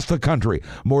 Across the country,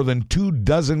 more than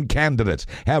 24 candidates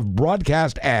have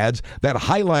broadcast ads that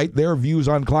highlight their views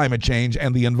on climate change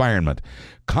and the environment.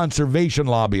 Conservation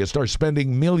lobbyists are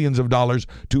spending millions of dollars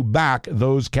to back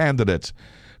those candidates.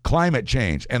 Climate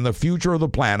change and the future of the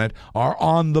planet are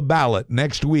on the ballot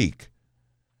next week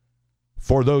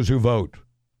for those who vote.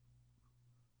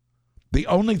 The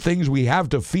only things we have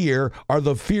to fear are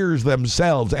the fears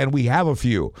themselves, and we have a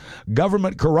few.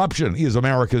 Government corruption is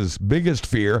America's biggest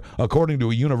fear, according to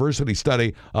a university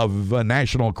study of a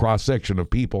national cross-section of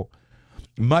people.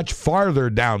 Much farther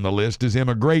down the list is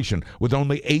immigration, with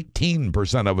only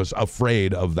 18% of us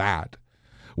afraid of that.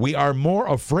 We are more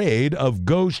afraid of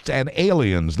ghosts and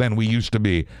aliens than we used to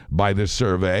be by this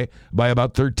survey, by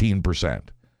about 13%.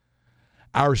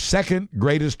 Our second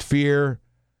greatest fear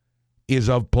is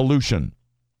of pollution.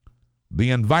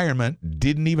 The environment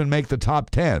didn't even make the top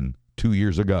 10 2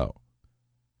 years ago.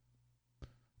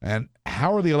 And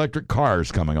how are the electric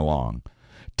cars coming along?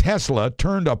 Tesla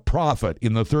turned a profit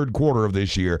in the third quarter of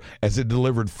this year as it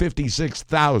delivered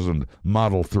 56,000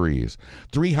 Model 3s.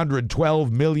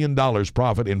 $312 million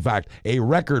profit, in fact, a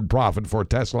record profit for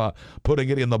Tesla, putting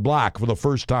it in the black for the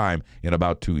first time in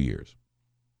about 2 years.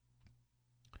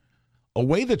 A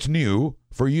way that's new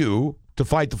for you to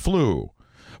fight the flu.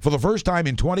 For the first time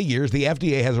in 20 years, the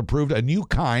FDA has approved a new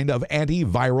kind of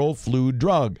antiviral flu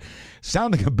drug.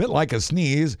 Sounding a bit like a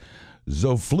sneeze,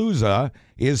 Xofluza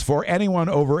is for anyone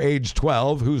over age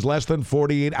 12 who's less than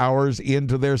 48 hours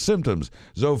into their symptoms.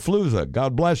 Xofluza,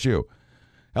 God bless you.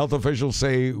 Health officials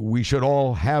say we should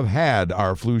all have had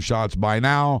our flu shots by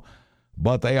now,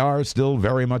 but they are still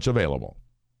very much available.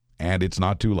 And it's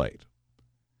not too late.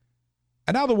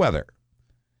 And now the weather.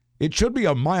 It should be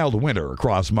a mild winter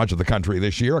across much of the country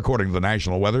this year, according to the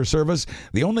National Weather Service.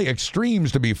 The only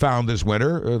extremes to be found this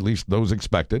winter, or at least those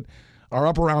expected, are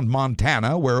up around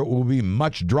Montana, where it will be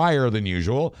much drier than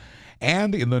usual,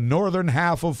 and in the northern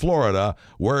half of Florida,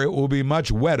 where it will be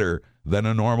much wetter than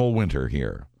a normal winter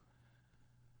here.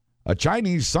 A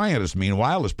Chinese scientist,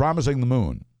 meanwhile, is promising the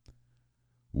moon.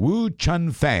 Wu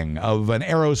Chunfeng of an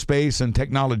aerospace and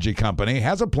technology company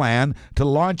has a plan to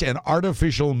launch an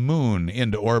artificial moon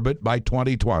into orbit by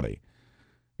 2020.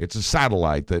 It's a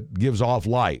satellite that gives off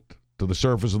light to the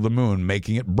surface of the moon,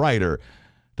 making it brighter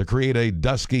to create a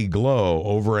dusky glow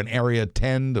over an area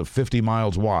 10 to 50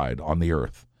 miles wide on the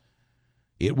Earth.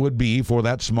 It would be, for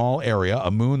that small area, a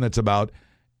moon that's about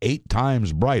 8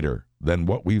 times brighter than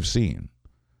what we've seen.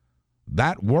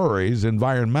 That worries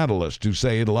environmentalists who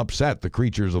say it'll upset the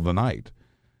creatures of the night.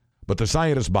 But the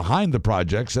scientist behind the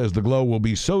project says the glow will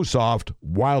be so soft,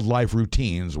 wildlife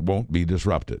routines won't be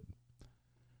disrupted.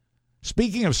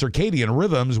 Speaking of circadian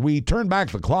rhythms, we turn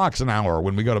back the clocks an hour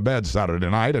when we go to bed Saturday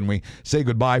night, and we say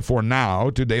goodbye for now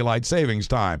to daylight savings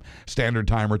time. Standard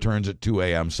time returns at 2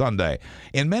 a.m. Sunday.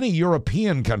 In many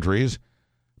European countries,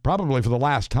 probably for the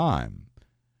last time,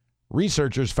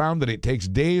 researchers found that it takes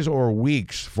days or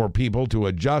weeks for people to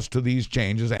adjust to these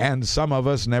changes, and some of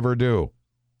us never do.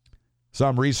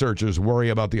 Some researchers worry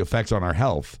about the effects on our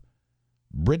health.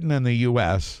 Britain and the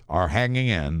U.S. are hanging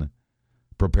in,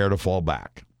 prepare to fall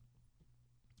back.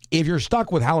 If you're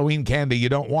stuck with Halloween candy you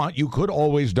don't want, you could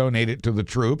always donate it to the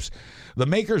troops. The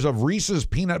makers of Reese's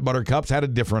Peanut Butter Cups had a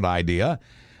different idea.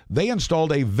 They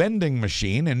installed a vending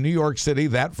machine in New York City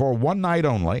that, for one night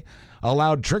only,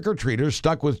 allowed trick-or-treaters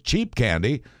stuck with cheap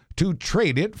candy to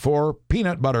trade it for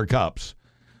peanut butter cups.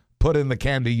 Put in the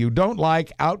candy you don't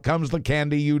like, out comes the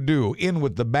candy you do. In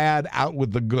with the bad, out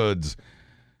with the goods.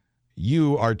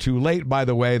 You are too late, by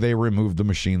the way. They removed the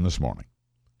machine this morning.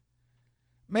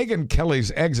 Megyn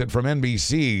Kelly's exit from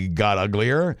NBC got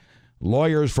uglier.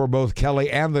 Lawyers for both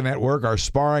Kelly and the network are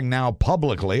sparring now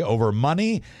publicly over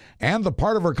money and the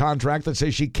part of her contract that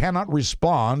says she cannot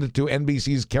respond to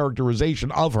NBC's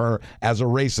characterization of her as a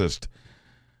racist.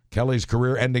 Kelly's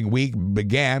career-ending week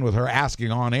began with her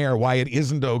asking on air why it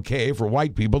isn't okay for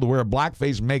white people to wear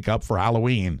blackface makeup for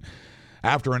Halloween.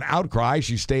 After an outcry,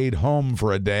 she stayed home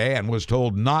for a day and was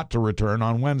told not to return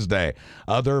on Wednesday.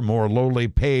 Other, more lowly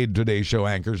paid Today Show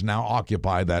anchors now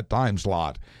occupy that time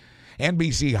slot.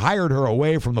 NBC hired her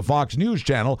away from the Fox News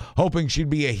channel, hoping she'd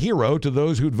be a hero to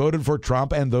those who'd voted for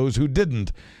Trump and those who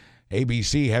didn't.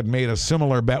 ABC had made a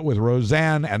similar bet with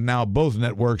Roseanne, and now both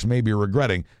networks may be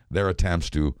regretting their attempts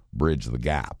to bridge the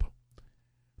gap.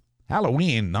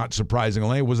 Halloween, not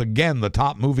surprisingly, was again the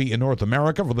top movie in North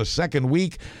America for the second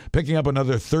week, picking up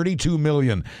another $32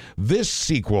 million. This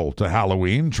sequel to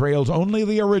Halloween trails only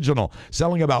the original,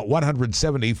 selling about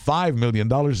 $175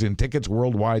 million in tickets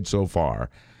worldwide so far.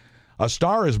 A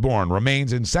Star is Born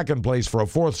remains in second place for a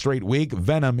fourth straight week.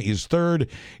 Venom is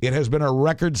third. It has been a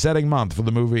record-setting month for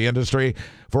the movie industry.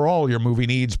 For all your movie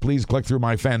needs, please click through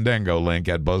my Fandango link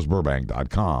at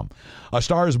buzzburbank.com. A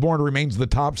Star is Born remains the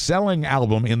top-selling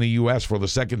album in the U.S. for the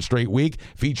second straight week,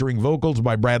 featuring vocals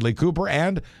by Bradley Cooper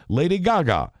and Lady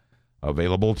Gaga.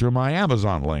 Available through my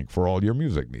Amazon link for all your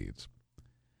music needs.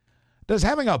 Does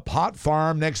having a pot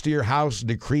farm next to your house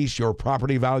decrease your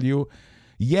property value?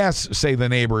 Yes, say the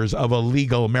neighbors of a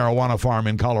legal marijuana farm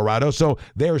in Colorado, so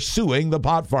they're suing the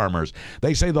pot farmers.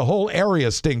 They say the whole area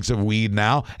stinks of weed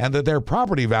now and that their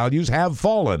property values have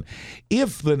fallen.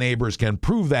 If the neighbors can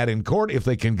prove that in court, if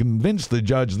they can convince the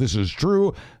judge this is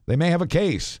true, they may have a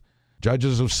case.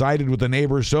 Judges have sided with the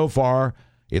neighbors so far.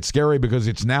 It's scary because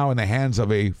it's now in the hands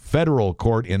of a federal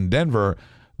court in Denver.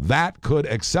 That could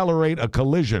accelerate a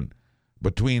collision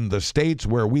between the states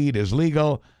where weed is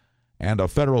legal and a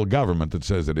federal government that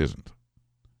says it isn't.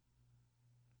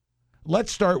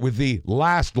 Let's start with the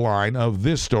last line of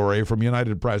this story from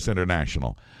United Press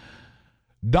International.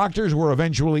 Doctors were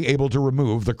eventually able to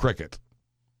remove the cricket.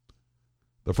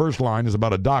 The first line is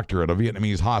about a doctor at a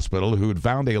Vietnamese hospital who'd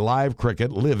found a live cricket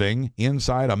living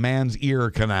inside a man's ear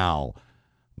canal.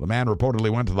 The man reportedly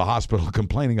went to the hospital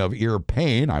complaining of ear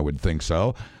pain. I would think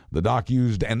so. The doc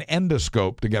used an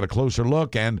endoscope to get a closer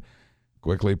look and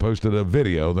quickly posted a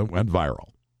video that went viral.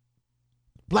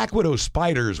 Black widow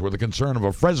spiders were the concern of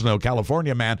a Fresno,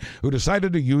 California man who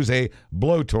decided to use a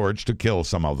blowtorch to kill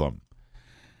some of them.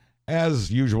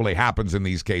 As usually happens in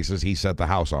these cases, he set the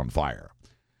house on fire.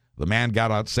 The man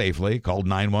got out safely, called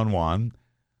 911.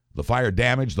 The fire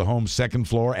damaged the home's second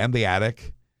floor and the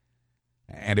attic,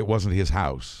 and it wasn't his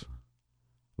house.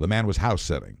 The man was house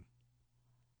sitting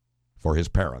for his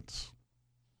parents.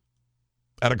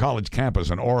 At a college campus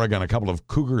in Oregon, a couple of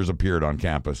cougars appeared on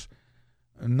campus.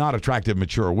 Not attractive,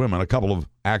 mature women, a couple of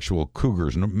actual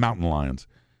cougars, mountain lions.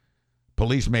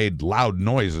 Police made loud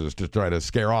noises to try to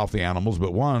scare off the animals,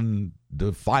 but one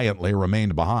defiantly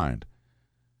remained behind.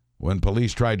 When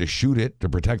police tried to shoot it to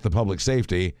protect the public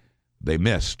safety, they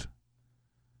missed.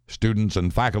 Students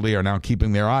and faculty are now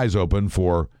keeping their eyes open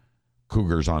for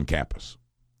cougars on campus.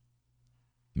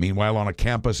 Meanwhile, on a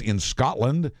campus in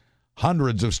Scotland,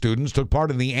 hundreds of students took part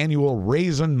in the annual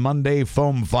Raisin Monday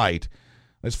foam fight.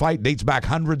 This fight dates back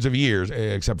hundreds of years,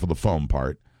 except for the foam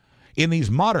part. In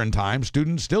these modern times,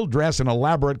 students still dress in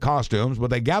elaborate costumes, but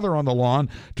they gather on the lawn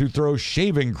to throw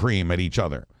shaving cream at each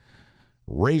other.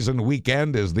 Raisin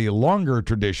Weekend is the longer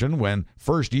tradition when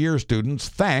first-year students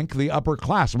thank the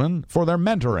upperclassmen for their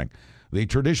mentoring. The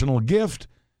traditional gift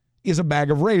is a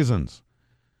bag of raisins.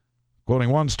 Quoting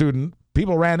one student,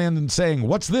 people ran in and saying,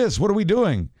 "What's this? What are we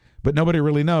doing?" But nobody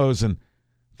really knows, and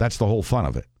that's the whole fun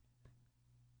of it.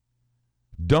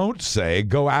 Don't say,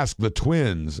 "Go ask the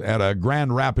twins" at a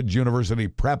Grand Rapids University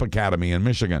Prep Academy in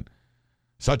Michigan.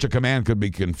 Such a command could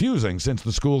be confusing since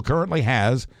the school currently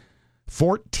has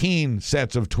 14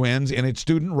 sets of twins in its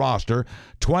student roster,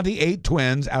 28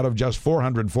 twins out of just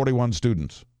 441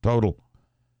 students total.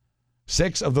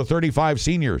 6 of the 35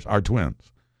 seniors are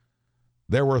twins.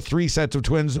 There were 3 sets of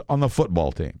twins on the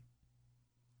football team.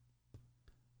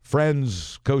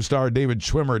 Friends co-star David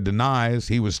Schwimmer denies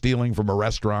he was stealing from a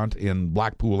restaurant in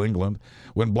Blackpool, England.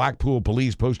 When Blackpool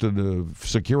police posted a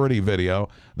security video,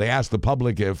 they asked the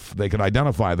public if they could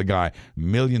identify the guy.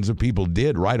 Millions of people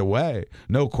did right away.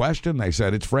 No question, they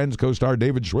said, it's Friends co-star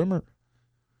David Schwimmer.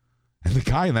 And the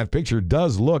guy in that picture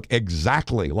does look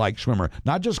exactly like Schwimmer.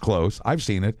 Not just close, I've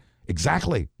seen it,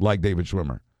 exactly like David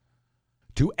Schwimmer.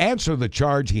 To answer the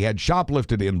charge he had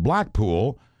shoplifted in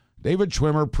Blackpool, David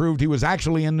Schwimmer proved he was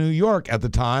actually in New York at the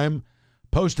time,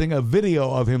 posting a video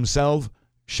of himself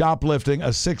shoplifting a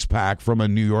 6-pack from a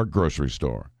New York grocery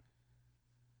store.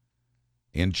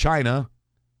 In China,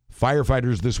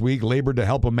 firefighters this week labored to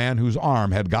help a man whose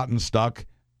arm had gotten stuck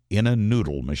in a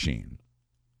noodle machine.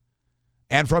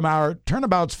 And from our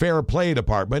Turnabout's Fair Play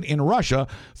department in Russia,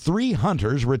 3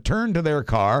 hunters returned to their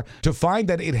car to find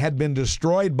that it had been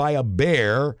destroyed by a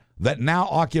bear that now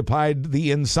occupied the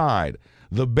inside.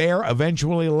 The bear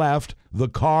eventually left. The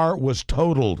car was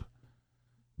totaled.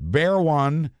 Bear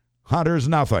won, hunters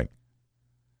nothing.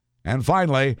 And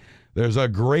finally, There's a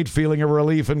great feeling of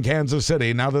relief in Kansas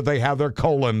City now that they have their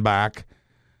colon back.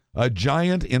 A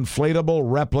giant inflatable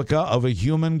replica of a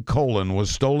human colon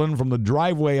was stolen from the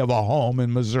driveway of a home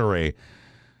in Missouri.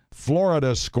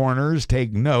 Florida scorners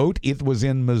take note. It was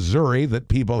in Missouri that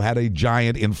people had a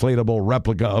giant inflatable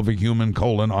replica of a human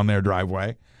colon on their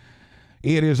driveway.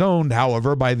 It is owned,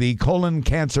 however, by the Colon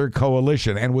Cancer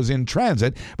Coalition and was in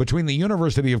transit between the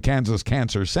University of Kansas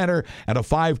Cancer Center and a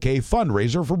 5K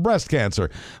fundraiser for breast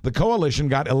cancer. The coalition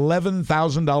got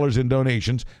 $11,000 in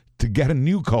donations to get a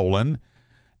new colon,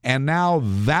 and now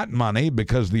that money,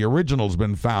 because the original's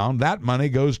been found, that money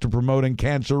goes to promoting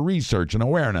cancer research and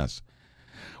awareness.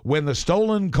 When the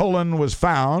stolen colon was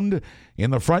found in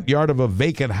the front yard of a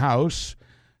vacant house,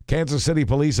 Kansas City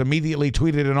police immediately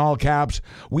tweeted in all caps,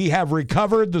 "We have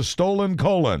recovered the stolen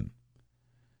colon."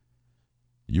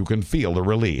 You can feel the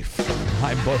relief.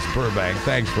 I'm Buzz Burbank.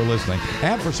 Thanks for listening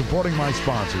and for supporting my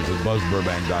sponsors at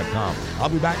BuzzBurbank.com. I'll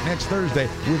be back next Thursday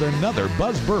with another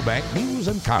Buzz Burbank News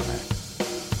and Comment.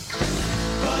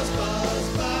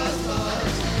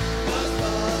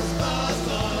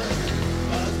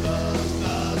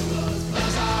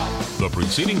 The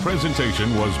preceding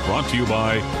presentation was brought to you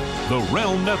by the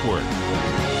Realm Network.